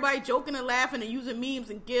and everybody joking and laughing and using memes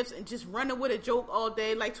and GIFs and just running with a joke all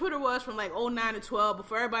day, like Twitter was from like 09 to 12,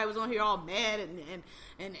 before everybody was on here all mad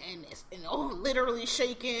and literally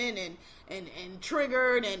shaking and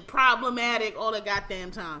triggered and problematic all the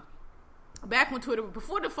goddamn time. Back when Twitter,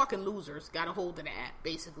 before the fucking losers got a hold of the app,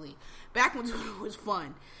 basically. Back when Twitter was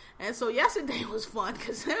fun. And so yesterday was fun,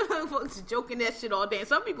 because folks joking that shit all day. And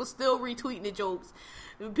some people still retweeting the jokes.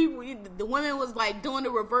 The women was like doing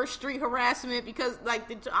the reverse street harassment, because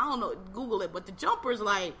like, I don't know, Google it, but the jumpers,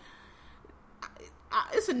 like,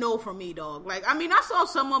 it's a no for me, dog. Like, I mean, I saw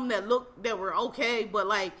some of them that were okay, but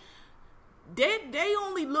like, they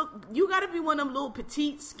only look, you gotta be one of them little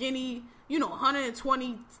petite, skinny,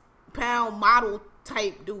 120-pound model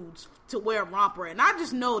type dudes to wear a romper. And I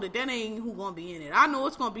just know that ain't who gonna be in it. I know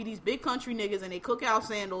it's gonna be these big country niggas and they cookout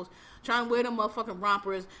sandals trying to wear them motherfucking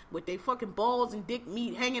rompers with they fucking balls and dick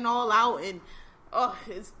meat hanging all out, and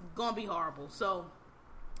it's gonna be horrible. So,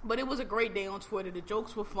 but it was a great day on Twitter. The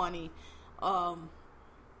jokes were funny, but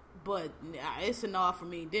it's a nod for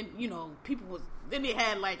me. Then then they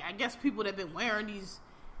had, like, I guess people that been wearing these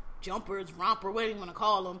jumpers, romper, whatever you want to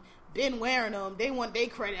call them, been wearing them. They want their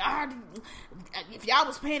credit. If y'all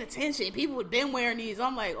was paying attention, people had been wearing these.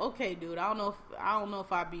 I'm like, okay, dude. I don't know if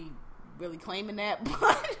I'd be really claiming that,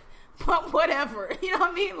 but whatever. You know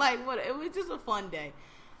what I mean? Like, what? It was just a fun day.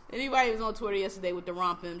 Anybody who was on Twitter yesterday with the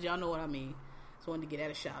rompims, y'all know what I mean. So I wanted to get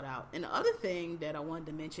that a shout out. And the other thing that I wanted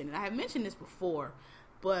to mention, and I have mentioned this before,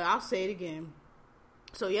 but I'll say it again.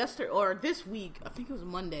 So this week, I think it was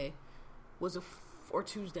Monday, or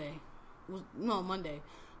Tuesday, Monday,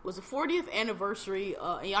 was the 40th anniversary,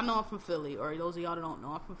 and y'all know I'm from Philly, or those of y'all that don't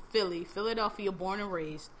know, I'm from Philly, Philadelphia, born and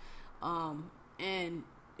raised, and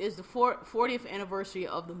it's the 40th anniversary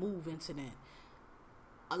of the MOVE incident.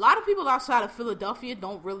 A lot of people outside of Philadelphia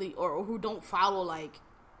don't really, or who don't follow, like,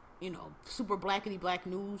 super blackity black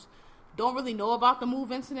news, don't really know about the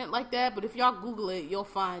MOVE incident like that. But if y'all Google it, you'll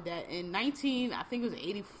find that in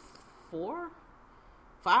 84,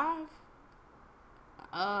 5,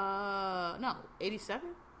 87,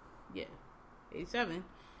 yeah, 87.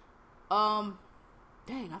 Dang,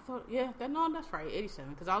 I thought, that's right,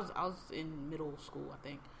 87, because I was in middle school, I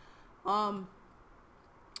think.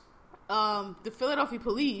 The Philadelphia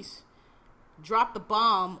police dropped the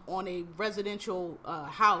bomb on a residential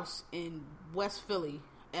house in West Philly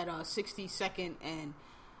at 62nd, and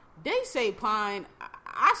they say Pine.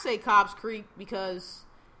 I say Cobbs Creek, because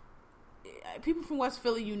people from West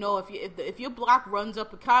Philly, if your block runs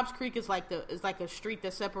up, Cobbs Creek is like a street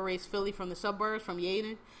that separates Philly from the suburbs, from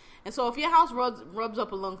Yeadon. And so if your house rubs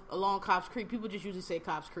up along Cobbs Creek, people just usually say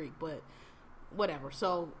Cobbs Creek. But whatever.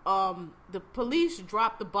 So, the police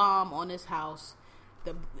dropped the bomb on this house.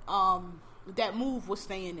 That Move was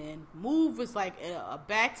staying in. Move was like a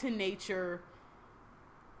back to nature.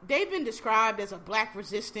 They've been described as a black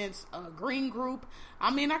resistance, green group. I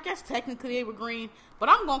mean, I guess technically they were green, but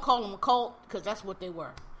I'm going to call them a cult because that's what they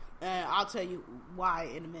were. I'll tell you why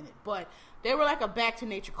in a minute. But they were like a back to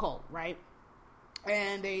nature cult, right?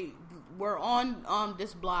 And they were on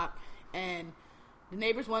this block, and the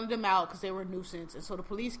neighbors wanted them out because they were a nuisance. And so the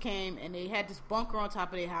police came, and they had this bunker on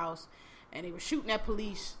top of their house, and they were shooting at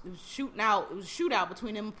police. It was a shootout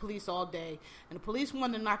between them and police all day. And the police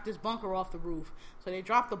wanted to knock this bunker off the roof. So they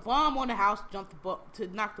dropped the bomb on the house to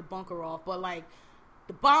knock the bunker off. But, like,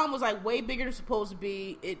 the bomb was, like, way bigger than it's supposed to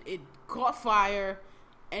be. It caught fire.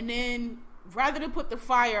 And then, rather than put the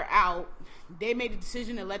fire out, they made the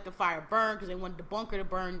decision to let the fire burn because they wanted the bunker to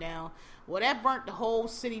burn down. Well, that burnt the whole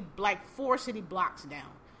city, like 4 city blocks down.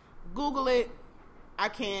 Google it. I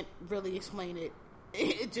can't really explain it.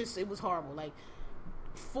 It was horrible. Like,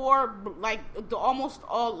 almost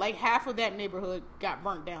all, like, half of that neighborhood got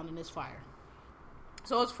burnt down in this fire.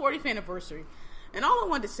 So it's 40th anniversary. And all I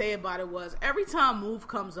wanted to say about it was, every time Move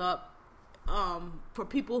comes up, for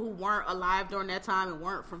people who weren't alive during that time and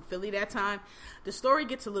weren't from Philly that time, the story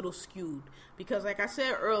gets a little skewed. Because, like I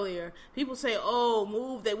said earlier, people say, oh,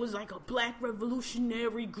 Move, that was like a black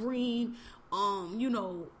revolutionary green,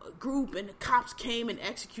 group, and the cops came and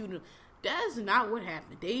executed them. That is not what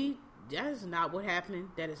happened. That is not what happened.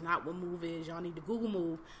 That is not what Move is. Y'all need to Google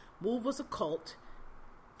Move. Move was a cult.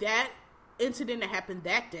 That incident that happened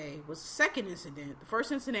that day was the second incident. The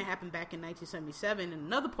first incident happened back in 1977 in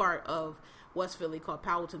another part of West Philly called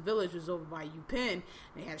Powelton Village, was over by UPenn.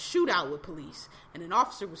 They had a shootout with police, and an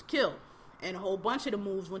officer was killed. And a whole bunch of the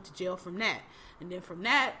Moves went to jail from that. And then from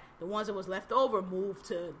that, the ones that was left over moved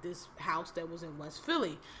to this house that was in West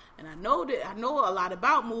Philly. And I know a lot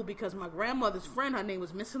about Move because my grandmother's friend, her name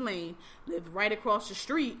was Miss Elaine, lived right across the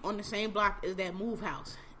street on the same block as that Move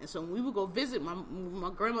house. And so when we would go visit, my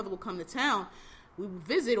grandmother would come to town, we would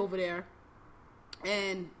visit over there,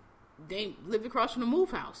 and they lived across from the Move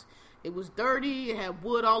house. It was dirty. It had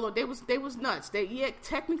wood all over. They was nuts.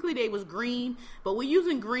 Technically they was green, but we're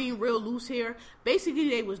using green real loose here. Basically,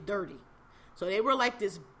 they was dirty. So they were like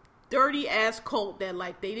this dirty ass cult that,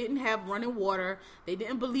 like, they didn't have running water. They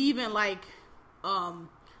didn't believe in, like,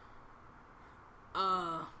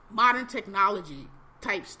 modern technology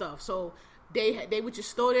type stuff. So they would just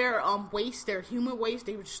store their waste, their human waste.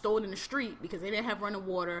 They would just store it in the street because they didn't have running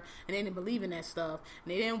water and they didn't believe in that stuff.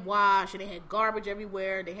 And they didn't wash, and they had garbage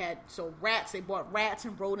everywhere. They brought rats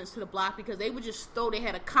and rodents to the block because they would just they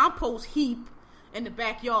had a compost heap in the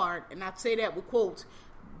backyard, and I'd say that with quotes.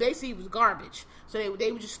 Basically, it was garbage. So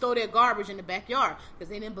they would just store their garbage in the backyard because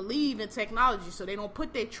they didn't believe in technology. So they don't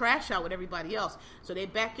put their trash out with everybody else. So their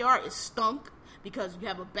backyard is stunk because you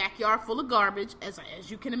have a backyard full of garbage, as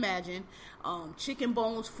you can imagine. Chicken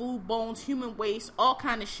bones, food bones, human waste, all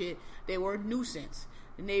kind of shit. They were a nuisance.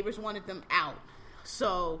 The neighbors wanted them out.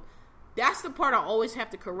 So that's the part I always have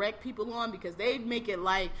to correct people on because they make it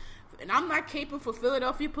like, and I'm not caping for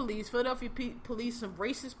Philadelphia police. Philadelphia police, some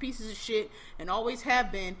racist pieces of shit, and always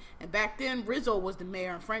have been. And back then, Rizzo was the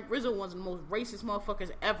mayor, and Frank Rizzo was the most racist motherfuckers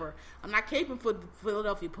ever. I'm not caping for the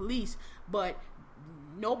Philadelphia police, but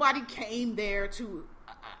nobody came there to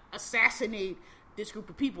assassinate this group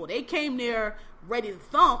of people. They came there ready to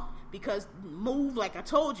thump because Move, like I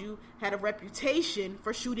told you, had a reputation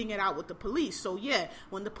for shooting it out with the police. So yeah,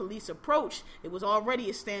 when the police approached, it was already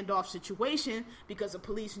a standoff situation because the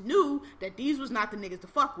police knew that these was not the niggas to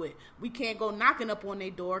fuck with. We can't go knocking up on their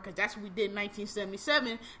door because that's what we did in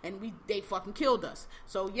 1977, and they fucking killed us.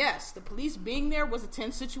 So yes, the police being there was a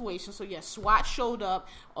tense situation. So yes, SWAT showed up,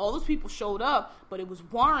 all those people showed up, but it was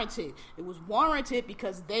warranted. It was warranted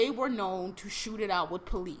because they were known to shoot it out with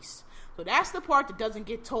police. So that's the part that doesn't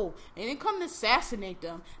get told. They didn't come to assassinate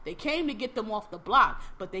them. They came to get them off the block.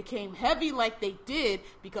 But they came heavy like they did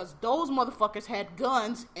because those motherfuckers had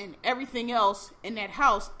guns and everything else in that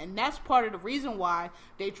house. And that's part of the reason why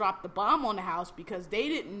they dropped the bomb on the house, because they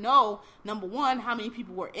didn't know, number one, how many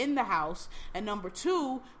people were in the house, and number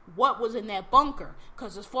two, what was in that bunker.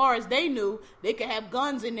 Because as far as they knew, they could have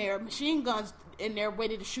guns in there, machine guns in there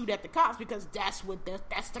ready to shoot at the cops because that's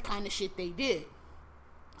the kind of shit they did.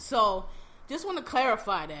 So, just want to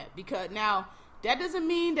clarify that, because now, that doesn't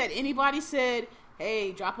mean that anybody said,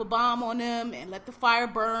 hey, drop a bomb on them and let the fire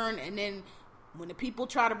burn, and then when the people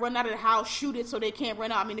try to run out of the house, shoot it so they can't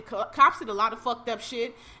run out. I mean, the cops did a lot of fucked up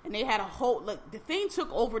shit, and they had a whole, like, the thing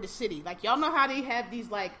took over the city. Like, y'all know how they have these,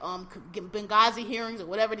 like, Benghazi hearings or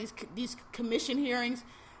whatever, these commission hearings?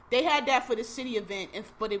 They had that for the city event,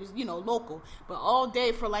 but it was, local. But all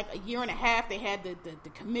day for like a year and a half, they had the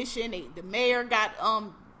commission. The mayor got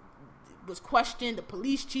was questioned, the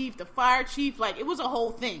police chief, the fire chief. Like, it was a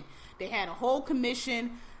whole thing. They had a whole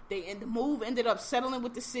commission. The move ended up settling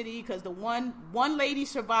with the city because the one lady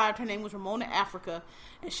survived. Her name was Ramona Africa,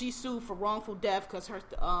 and she sued for wrongful death because her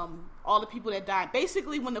all the people that died.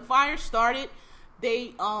 Basically, when the fire started,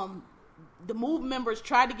 they the move members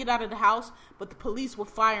tried to get out of the house, but the police were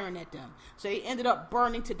firing at them. So they ended up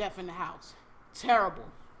burning to death in the house. Terrible.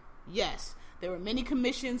 Yes. There were many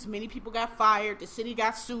commissions. Many people got fired. The city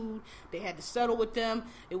got sued. They had to settle with them.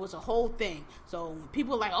 It was a whole thing. So when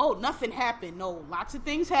people are like, oh, nothing happened. No, lots of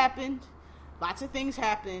things happened.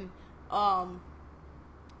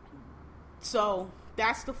 So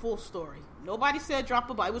that's the full story. Nobody said drop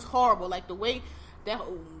a bomb. It was horrible. Like the way that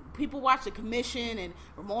people watched the commission and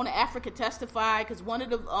Ramona Africa testified because one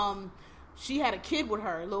of the she had a kid with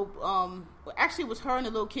her. Actually, it was her and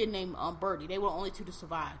a little kid named Birdie. They were the only two to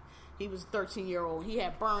survive. He was a 13-year-old. He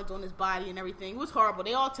had burns on his body and everything. It was horrible.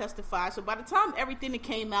 They all testified. So by the time everything that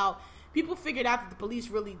came out, people figured out that the police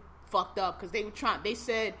really fucked up because they were trying.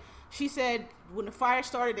 She said when the fire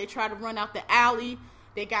started, they tried to run out the alley.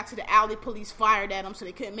 They got to the alley. Police fired at them, so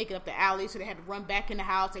they couldn't make it up the alley. So they had to run back in the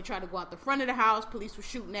house. They tried to go out the front of the house. Police were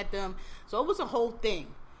shooting at them. So it was a whole thing.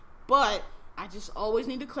 But I just always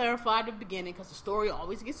need to clarify at the beginning because the story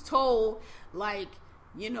always gets told like,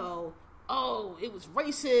 oh, it was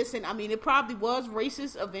racist, and I mean, it probably was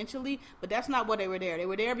racist eventually, but that's not why they were there. They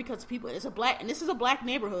were there because people, this is a black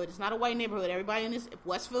neighborhood. It's not a white neighborhood. Everybody in this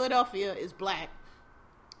West Philadelphia is black.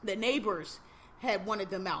 The neighbors had wanted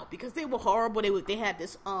them out because they were horrible. They had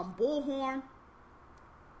this bullhorn.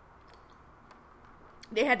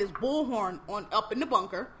 They had this bullhorn up in the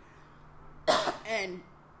bunker, and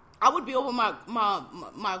I would be over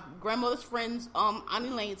my grandmother's friend's Auntie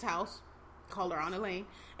Lane's house. Call her Auntie Lane.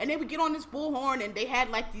 And they would get on this bullhorn and they had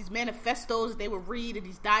like these manifestos that they would read and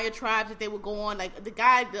these diatribes that they would go on. Like the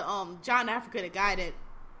guy, John Africa, the guy that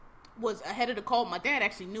was ahead of the call, my dad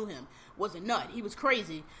actually knew him, was a nut. He was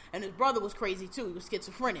crazy. And his brother was crazy too. He was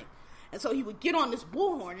schizophrenic. And so he would get on this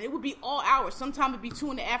bullhorn and it would be all hours. Sometimes it'd be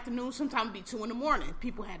 2 PM, sometimes it'd be 2 AM.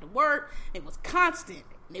 People had to work. It was constant.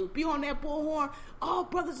 And they would be on that bullhorn. Oh,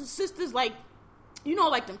 brothers and sisters, like,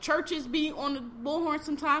 like them churches be on the bullhorn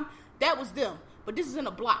sometime. That was them. But this is in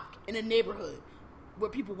a block, in a neighborhood where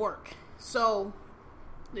people work. So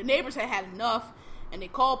the neighbors had enough, and they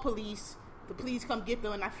called police. The police come get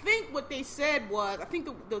them. And I think what they said was,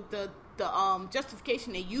 the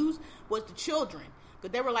justification they used was the children.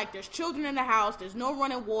 Because they were like, there's children in the house, there's no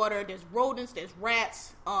running water, there's rodents, there's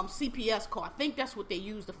rats, CPS call. I think that's what they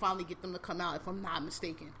used to finally get them to come out, if I'm not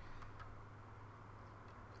mistaken.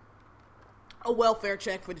 A welfare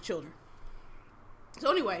check for the children. So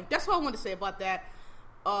anyway, that's what I wanted to say about that.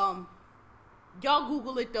 Y'all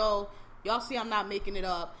Google it though. Y'all see I'm not making it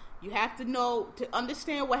up. You have to know, to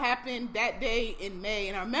understand what happened that day in May.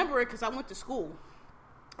 And I remember it because I went to school.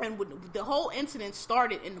 And the whole incident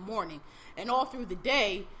started in the morning. And all through the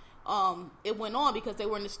day, it went on because they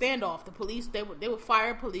were in the standoff. The police, they would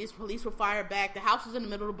fire police. Police would fire back. The house was in the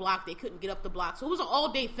middle of the block. They couldn't get up the block. So it was an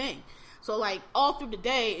all-day thing. So like all through the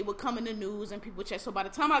day, it would come in the news and people would check. So by the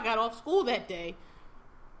time I got off school that day,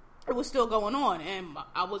 it was still going on, and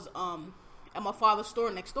I was at my father's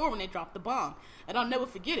store next door when they dropped the bomb, and I'll never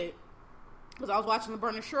forget it because I was watching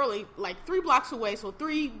Laverne and Shirley like 3 blocks away, so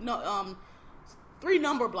 3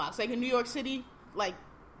 number blocks, like in New York City, like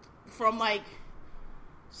from like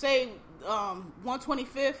say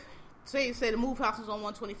 125th, say the move house was on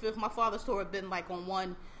 125th. My father's store had been like on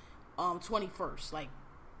 121st, like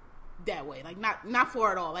that way, like not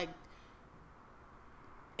far at all, like.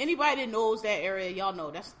 Anybody that knows that area, y'all know.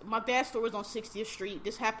 That's my dad's store is on 60th Street.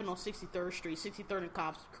 This happened on 63rd Street, 63rd and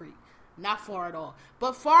Cobbs Creek. Not far at all.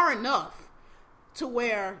 But far enough to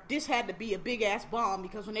where this had to be a big-ass bomb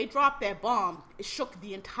because when they dropped that bomb, it shook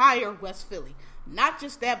the entire West Philly. Not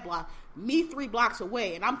just that block. Me 3 blocks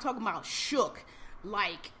away, and I'm talking about shook.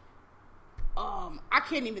 Like, I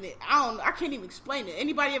can't even explain it.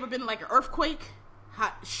 Anybody ever been in like an earthquake?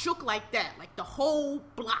 Shook like that. Like the whole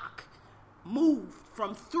block moved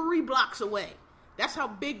from 3 blocks away. That's how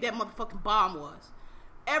big that motherfucking bomb was.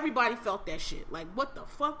 Everybody felt that shit. Like, what the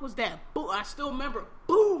fuck was that? Boom! I still remember,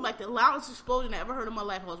 boom, like the loudest explosion I ever heard in my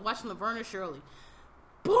life. I was watching Laverne and Shirley.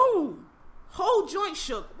 Boom! Whole joint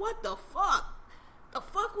shook. What the fuck? The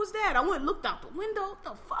fuck was that? I went and looked out the window.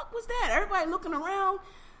 The fuck was that? Everybody looking around.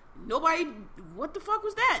 Nobody, what the fuck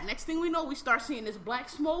was that? Next thing we know, we start seeing this black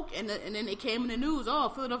smoke, and then they came in the news, oh,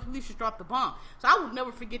 Philadelphia police just dropped the bomb. So I will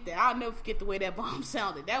never forget that. I'll never forget the way that bomb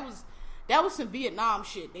sounded. That That was some Vietnam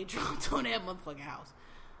shit they dropped on that motherfucking house.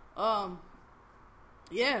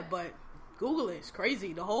 Yeah, but Google it. It's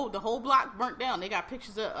crazy. The whole block burnt down. They got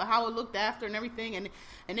pictures of how it looked after and everything, and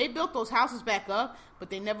they built those houses back up, but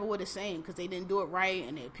they never were the same because they didn't do it right,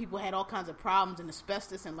 and people had all kinds of problems and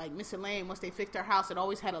asbestos, and like Miss Elaine, once they fixed her house, it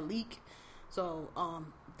always had a leak. So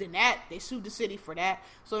then they sued the city for that.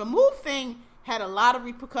 So the move thing had a lot of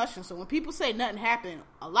repercussions. So when people say nothing happened,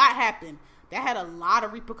 a lot happened. That had a lot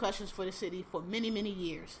of repercussions for the city for many, many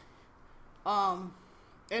years. And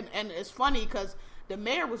it's funny because the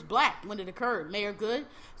mayor was black when it occurred, Mayor Good.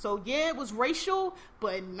 So yeah, it was racial,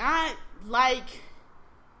 but not like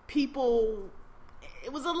people.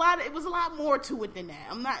 It was a lot more to it than that.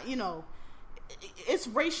 I'm not, it's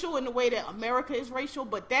racial in the way that America is racial,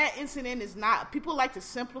 but that incident is not. People like to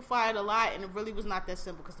simplify it a lot, and it really was not that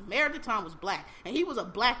simple because the mayor at the time was black, and he was a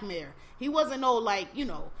black mayor. He wasn't no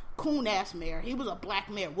coon ass mayor. He was a black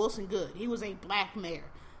mayor, Wilson Good. He was a black mayor,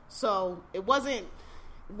 so it wasn't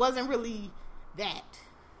really that.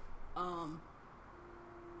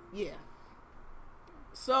 Yeah.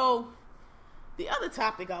 So the other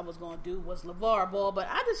topic I was going to do was LeVar Ball, but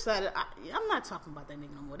I decided I'm not talking about that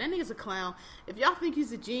nigga no more. That nigga's a clown. If y'all think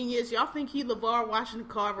he's a genius, y'all think he LeVar Washington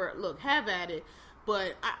Carver, look, have at it.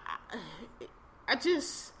 But I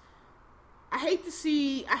hate to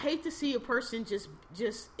see a person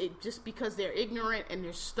just because they're ignorant and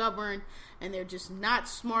they're stubborn and they're just not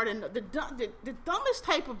smart enough. The dumbest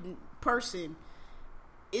type of person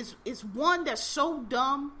is one that's so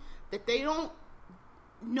dumb that they don't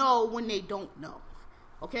know when they don't know.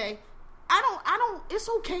 Okay? I don't it's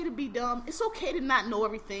okay to be dumb. It's okay to not know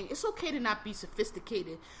everything. It's okay to not be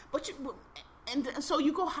sophisticated. And so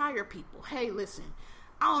you go hire people. Hey, listen,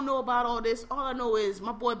 I don't know about all this. All I know is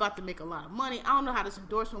my boy about to make a lot of money. I don't know how this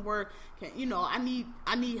endorsement works. I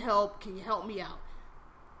need help. Can you help me out?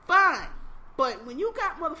 Fine. But when you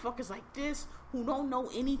got motherfuckers like this who don't know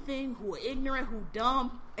anything, who are ignorant, who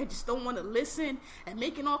dumb, and just don't want to listen, and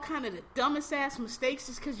making all kind of the dumbest ass mistakes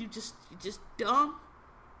just because you're just dumb,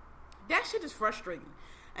 that shit is frustrating.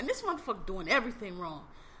 And this motherfucker doing everything wrong.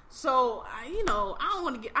 So I don't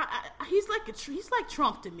want to get. He's like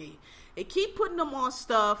Trump to me. They keep putting him on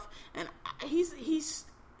stuff, and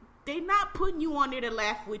they not putting you on there to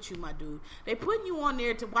laugh with you, my dude. They putting you on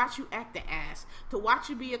there to watch you act the ass, to watch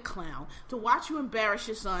you be a clown, to watch you embarrass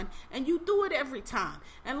your son, and you do it every time.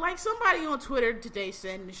 And like somebody on Twitter today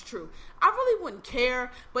said, and it's true, I really wouldn't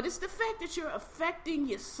care, but it's the fact that you're affecting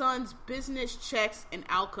your son's business checks and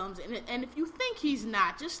outcomes. And if you think he's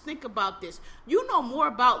not, just think about this. You know more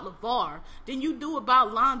about LeVar than you do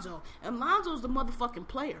about Lonzo, and Lonzo's the motherfucking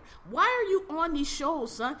player. Why are you on these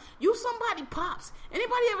shows, son? You somebody pops.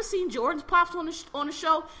 Anybody ever seen Jordan's pops on the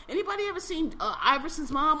show? Anybody ever seen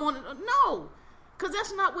Iverson's mom on it? No, because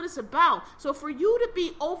that's not what it's about. So for you to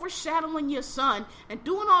be overshadowing your son and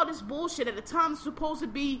doing all this bullshit at a time it's supposed to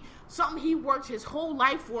be something he worked his whole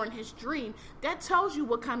life for in his dream, that tells you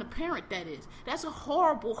what kind of parent that is. That's a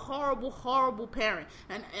horrible, horrible, horrible parent.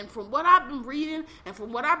 And from what I've been reading and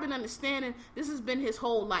from what I've been understanding, this has been his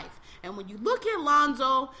whole life. And when you look at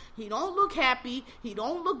Lonzo, he don't look happy. He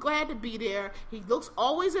don't look glad to be there. He looks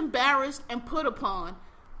always embarrassed and put upon.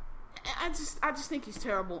 I just think he's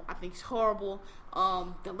terrible. I think he's horrible.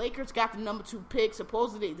 The Lakers got the number 2 pick.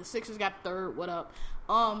 Supposedly the Sixers got 3rd. What up?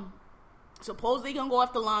 Supposedly gonna go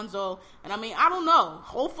after Lonzo. And I don't know.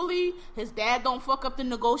 Hopefully his dad don't fuck up the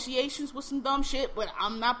negotiations with some dumb shit, but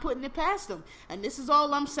I'm not putting it past him. And this is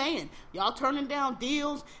all I'm saying. Y'all turning down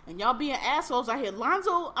deals and y'all being assholes out here.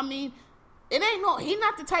 Lonzo, he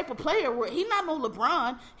not the type of player where he not no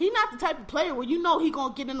LeBron. He not the type of player where he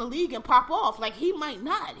gonna get in the league and pop off. Like, he might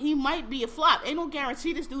not. He might be a flop. Ain't no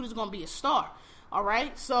guarantee this dude is gonna be a star. All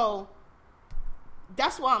right, so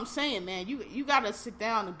that's what I'm saying, man. You gotta sit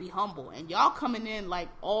down and be humble. And y'all coming in like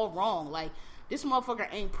all wrong. Like, this motherfucker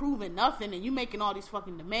ain't proving nothing, and you making all these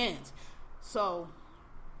fucking demands. So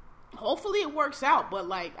hopefully it works out. But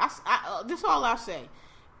like, this is all I say.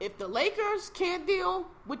 If the Lakers can't deal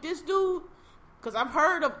with this dude, because I've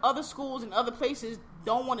heard of other schools and other places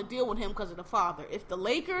don't want to deal with him because of the father. If the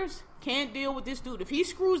Lakers can't deal with this dude, if he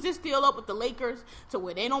screws this deal up with the Lakers to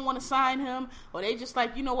where they don't want to sign him, or they just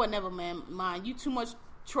like, you know what, never mind, you too much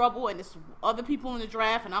trouble, and there's other people in the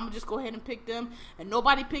draft, and I'm going to just go ahead and pick them, and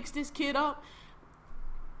nobody picks this kid up.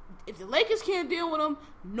 If the Lakers can't deal with him,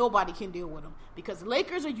 nobody can deal with him, because the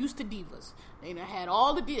Lakers are used to divas. They done had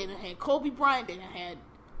they done had Kobe Bryant, they done had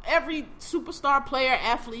every superstar player,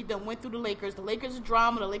 athlete that went through the Lakers. The Lakers are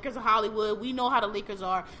drama. The Lakers are Hollywood. We know how the Lakers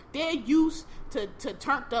are. They're used to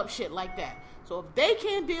turned up shit like that. So if they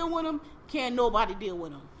can't deal with them, can't nobody deal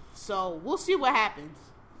with them. So we'll see what happens.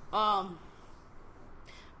 But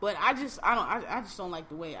I just don't like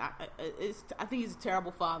the way I think he's a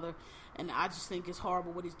terrible father, and I just think it's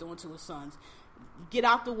horrible what he's doing to his sons. Get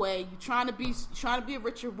out the way. You're trying to be a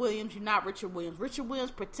Richard Williams. You're not Richard Williams. Richard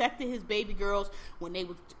Williams protected his baby girls when they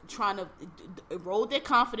were trying to erode their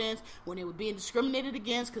confidence, when they were being discriminated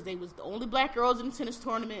against because they was the only black girls in the tennis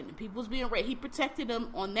tournament and people was being raped. He protected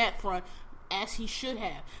them on that front, as he should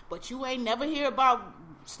have. But you ain't never hear about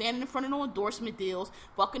standing in front of no endorsement deals,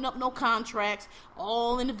 fucking up no contracts,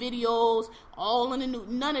 all in the videos, all in the news,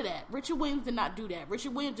 none of that. Richard Williams did not do that.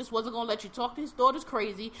 Richard Williams just wasn't going to let you talk to his daughters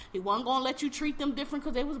crazy. He wasn't going to let you treat them different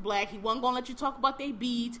because they was black. He wasn't going to let you talk about their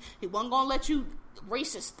beads. He wasn't going to let you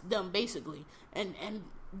racist them, basically. And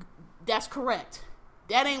that's correct.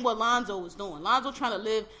 That ain't what Lonzo was doing. Lonzo trying to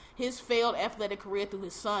live his failed athletic career through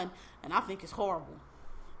his son, and I think it's horrible.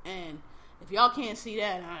 And if y'all can't see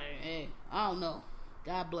that, I don't know.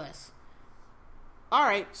 God bless.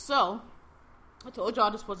 Alright, so I told y'all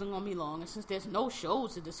this wasn't going to be long. And since there's no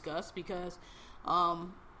shows to discuss because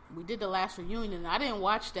we did the last reunion, and I didn't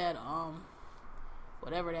watch that,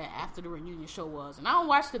 whatever that after the reunion show was. And I don't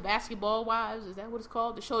watch the Basketball Wives. Is that what it's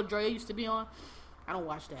called? The show Drea used to be on. I don't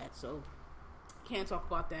watch that, so can't talk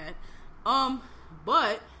about that.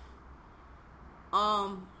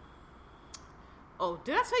 Oh,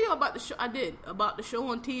 did I tell you about the show? I did. About the show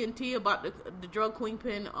on TNT, about the drug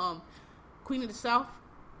queenpin, Queen of the South.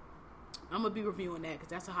 I'm going to be reviewing that because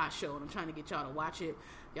that's a hot show, and I'm trying to get y'all to watch it.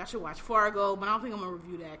 Y'all should watch Fargo, but I don't think I'm going to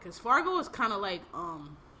review that because Fargo is kind of like, I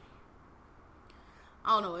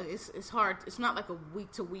don't know, it's hard. It's not like a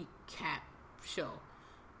week-to-week cap show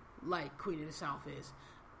like Queen of the South is.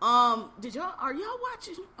 Are y'all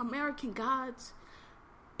watching American Gods?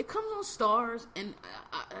 It comes on Stars, and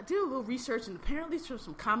I did a little research, and apparently it's from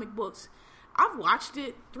some comic books. I've watched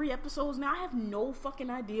it 3 episodes now. I have no fucking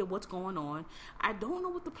idea what's going on. I don't know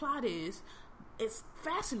what the plot is. It's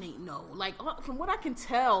fascinating though. Like from what I can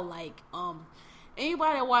tell, like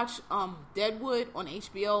anybody that watch Deadwood on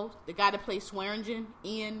HBO, the guy that plays Swearingen,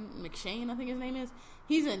 Ian McShane, I think his name is,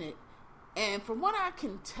 he's in it. And from what I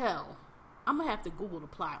can tell, I'm gonna have to Google the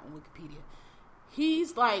plot on Wikipedia.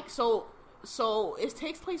 He's like so it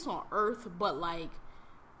takes place on Earth, but like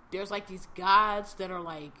there's like these gods that are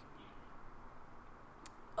like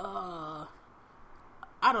I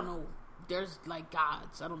don't know. There's like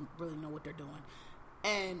gods. I don't really know what they're doing.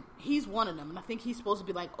 And he's one of them. And I think he's supposed to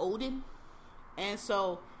be like Odin. And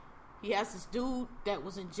so he has this dude that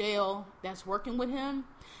was in jail that's working with him.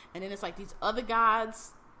 And then it's like these other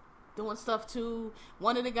gods doing stuff too.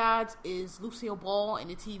 One of the gods is Lucille Ball in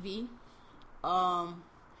the TV.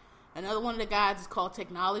 Another one of the gods is called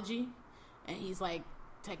Technology. And he's like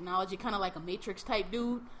technology, kind of like a Matrix type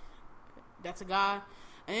dude. That's a guy.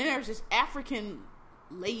 And then there's this African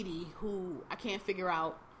lady who I can't figure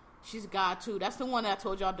out. She's a god too. That's the one that I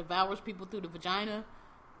told y'all devours people through the vagina.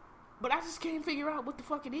 But I just can't figure out what the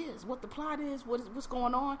fuck it is, what the plot is, what's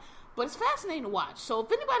going on. But it's fascinating to watch. So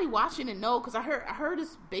if anybody watching and know, because I heard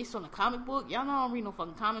it's based on a comic book. Y'all know I don't read no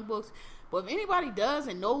fucking comic books. But if anybody does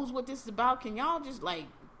and knows what this is about, can y'all just like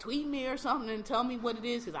tweet me or something and tell me what it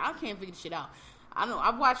is? Because I can't figure this shit out. I know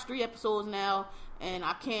I've watched 3 episodes now, and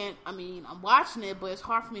I'm watching it, but it's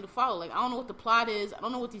hard for me to follow. Like, I don't know what the plot is. I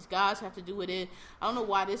don't know what these guys have to do with it. I don't know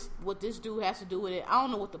what this dude has to do with it. I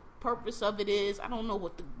don't know what the purpose of it is. I don't know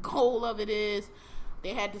what the goal of it is.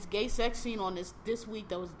 They had this gay sex scene on this week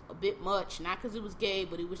that was a bit much. Not because it was gay,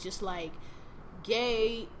 but it was just like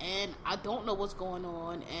gay, and I don't know what's going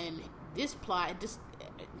on. And this plot,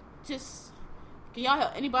 just can y'all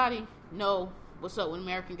help anybody know what's up with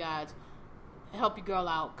American Gods? Help your girl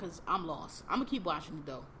out, because I'm lost. I'm going to keep watching it,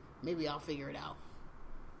 though. Maybe I'll figure it out.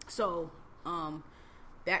 So,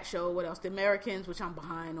 that show. What else? The Americans, which I'm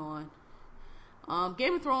behind on.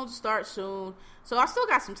 Game of Thrones will start soon. So, I still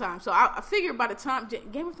got some time. So, I figure by the time...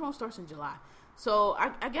 Game of Thrones starts in July. So,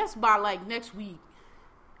 I guess by, like, next week,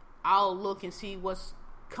 I'll look and see what's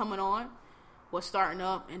coming on, what's starting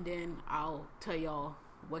up, and then I'll tell y'all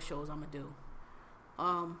what shows I'm going to do.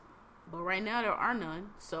 But right now, there are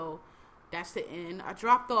none. So... that's the end. I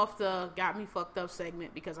dropped off the Got Me Fucked Up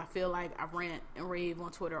segment because I feel like I rant and rave on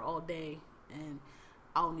Twitter all day, and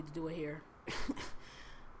I don't need to do it here.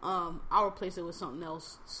 I'll replace it with something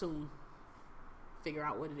else soon. Figure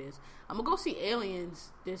out what it is. I'm gonna go see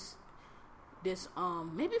Aliens this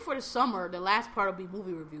maybe for the summer. The last part will be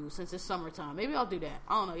movie reviews since it's summertime. Maybe I'll do that.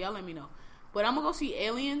 I don't know. Y'all let me know. But I'm gonna go see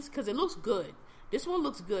Aliens because it looks good. This one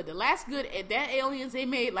looks good. The last good that Aliens they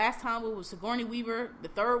made last time it was Sigourney Weaver. The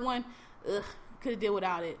third one. Could have did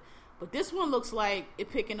without it. But this one looks like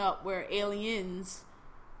it picking up where Aliens,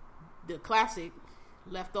 the classic,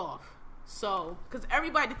 left off. So, because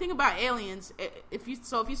everybody, the thing about Aliens, if you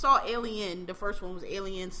saw Alien, the first one was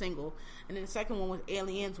Alien single, and then the second one was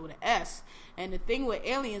Aliens with an S. And the thing with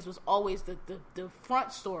Aliens was always the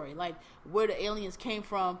front story, like where the aliens came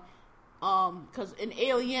from. Because in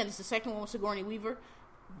Aliens, the second one was Sigourney Weaver.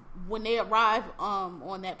 When they arrived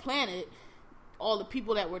on that planet, all the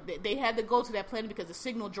people they had to go to that planet because the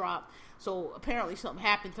signal dropped. So apparently something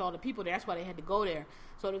happened to all the people there. That's why they had to go there.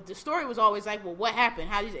 So the story was always like, well, what happened?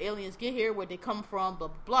 How did these aliens get here? Where'd they come from? Blah,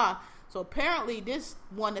 blah, blah. So apparently this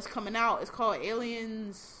one that's coming out is called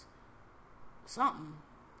Aliens something.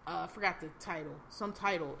 I forgot the title. Some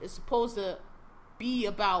title. It's supposed to be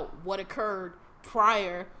about what occurred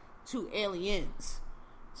prior to Aliens.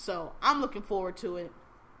 So I'm looking forward to it.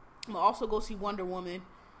 I'm going to also go see Wonder Woman,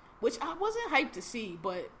 which I wasn't hyped to see,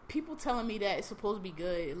 but people telling me that it's supposed to be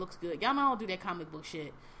good. It looks good. Y'all know I don't do that comic book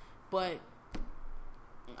shit, but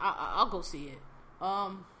I'll go see it.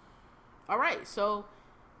 All right, so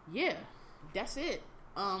yeah, that's it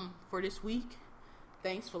for this week.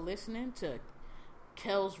 Thanks for listening to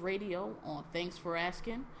Kel's Radio on Thanks for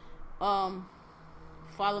Asking.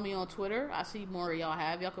 Follow me on Twitter. I see more of y'all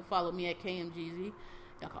have. Y'all can follow me at KMGZ.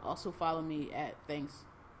 Y'all can also follow me at Thanks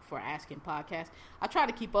for Asking Podcast. I try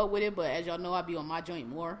to keep up with it, but as y'all know, I be on my joint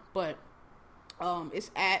more. But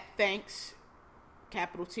it's at Thanks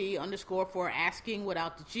capital T _ for asking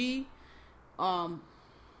without the G.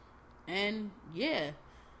 And yeah,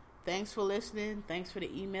 thanks for listening. Thanks for the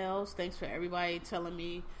emails. Thanks for everybody telling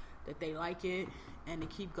me that they like it and to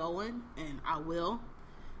keep going, and I will.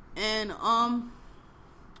 And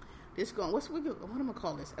this going, what am I gonna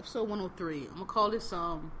call this? Episode 103. I'm gonna call this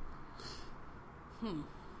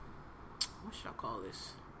what should I call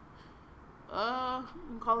this?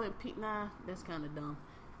 I'm calling it Pete. Nah, that's kind of dumb.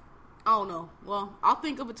 I don't know. Well, I'll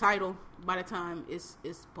think of a title by the time it's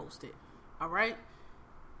posted. All right.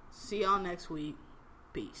 See y'all next week.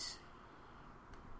 Peace.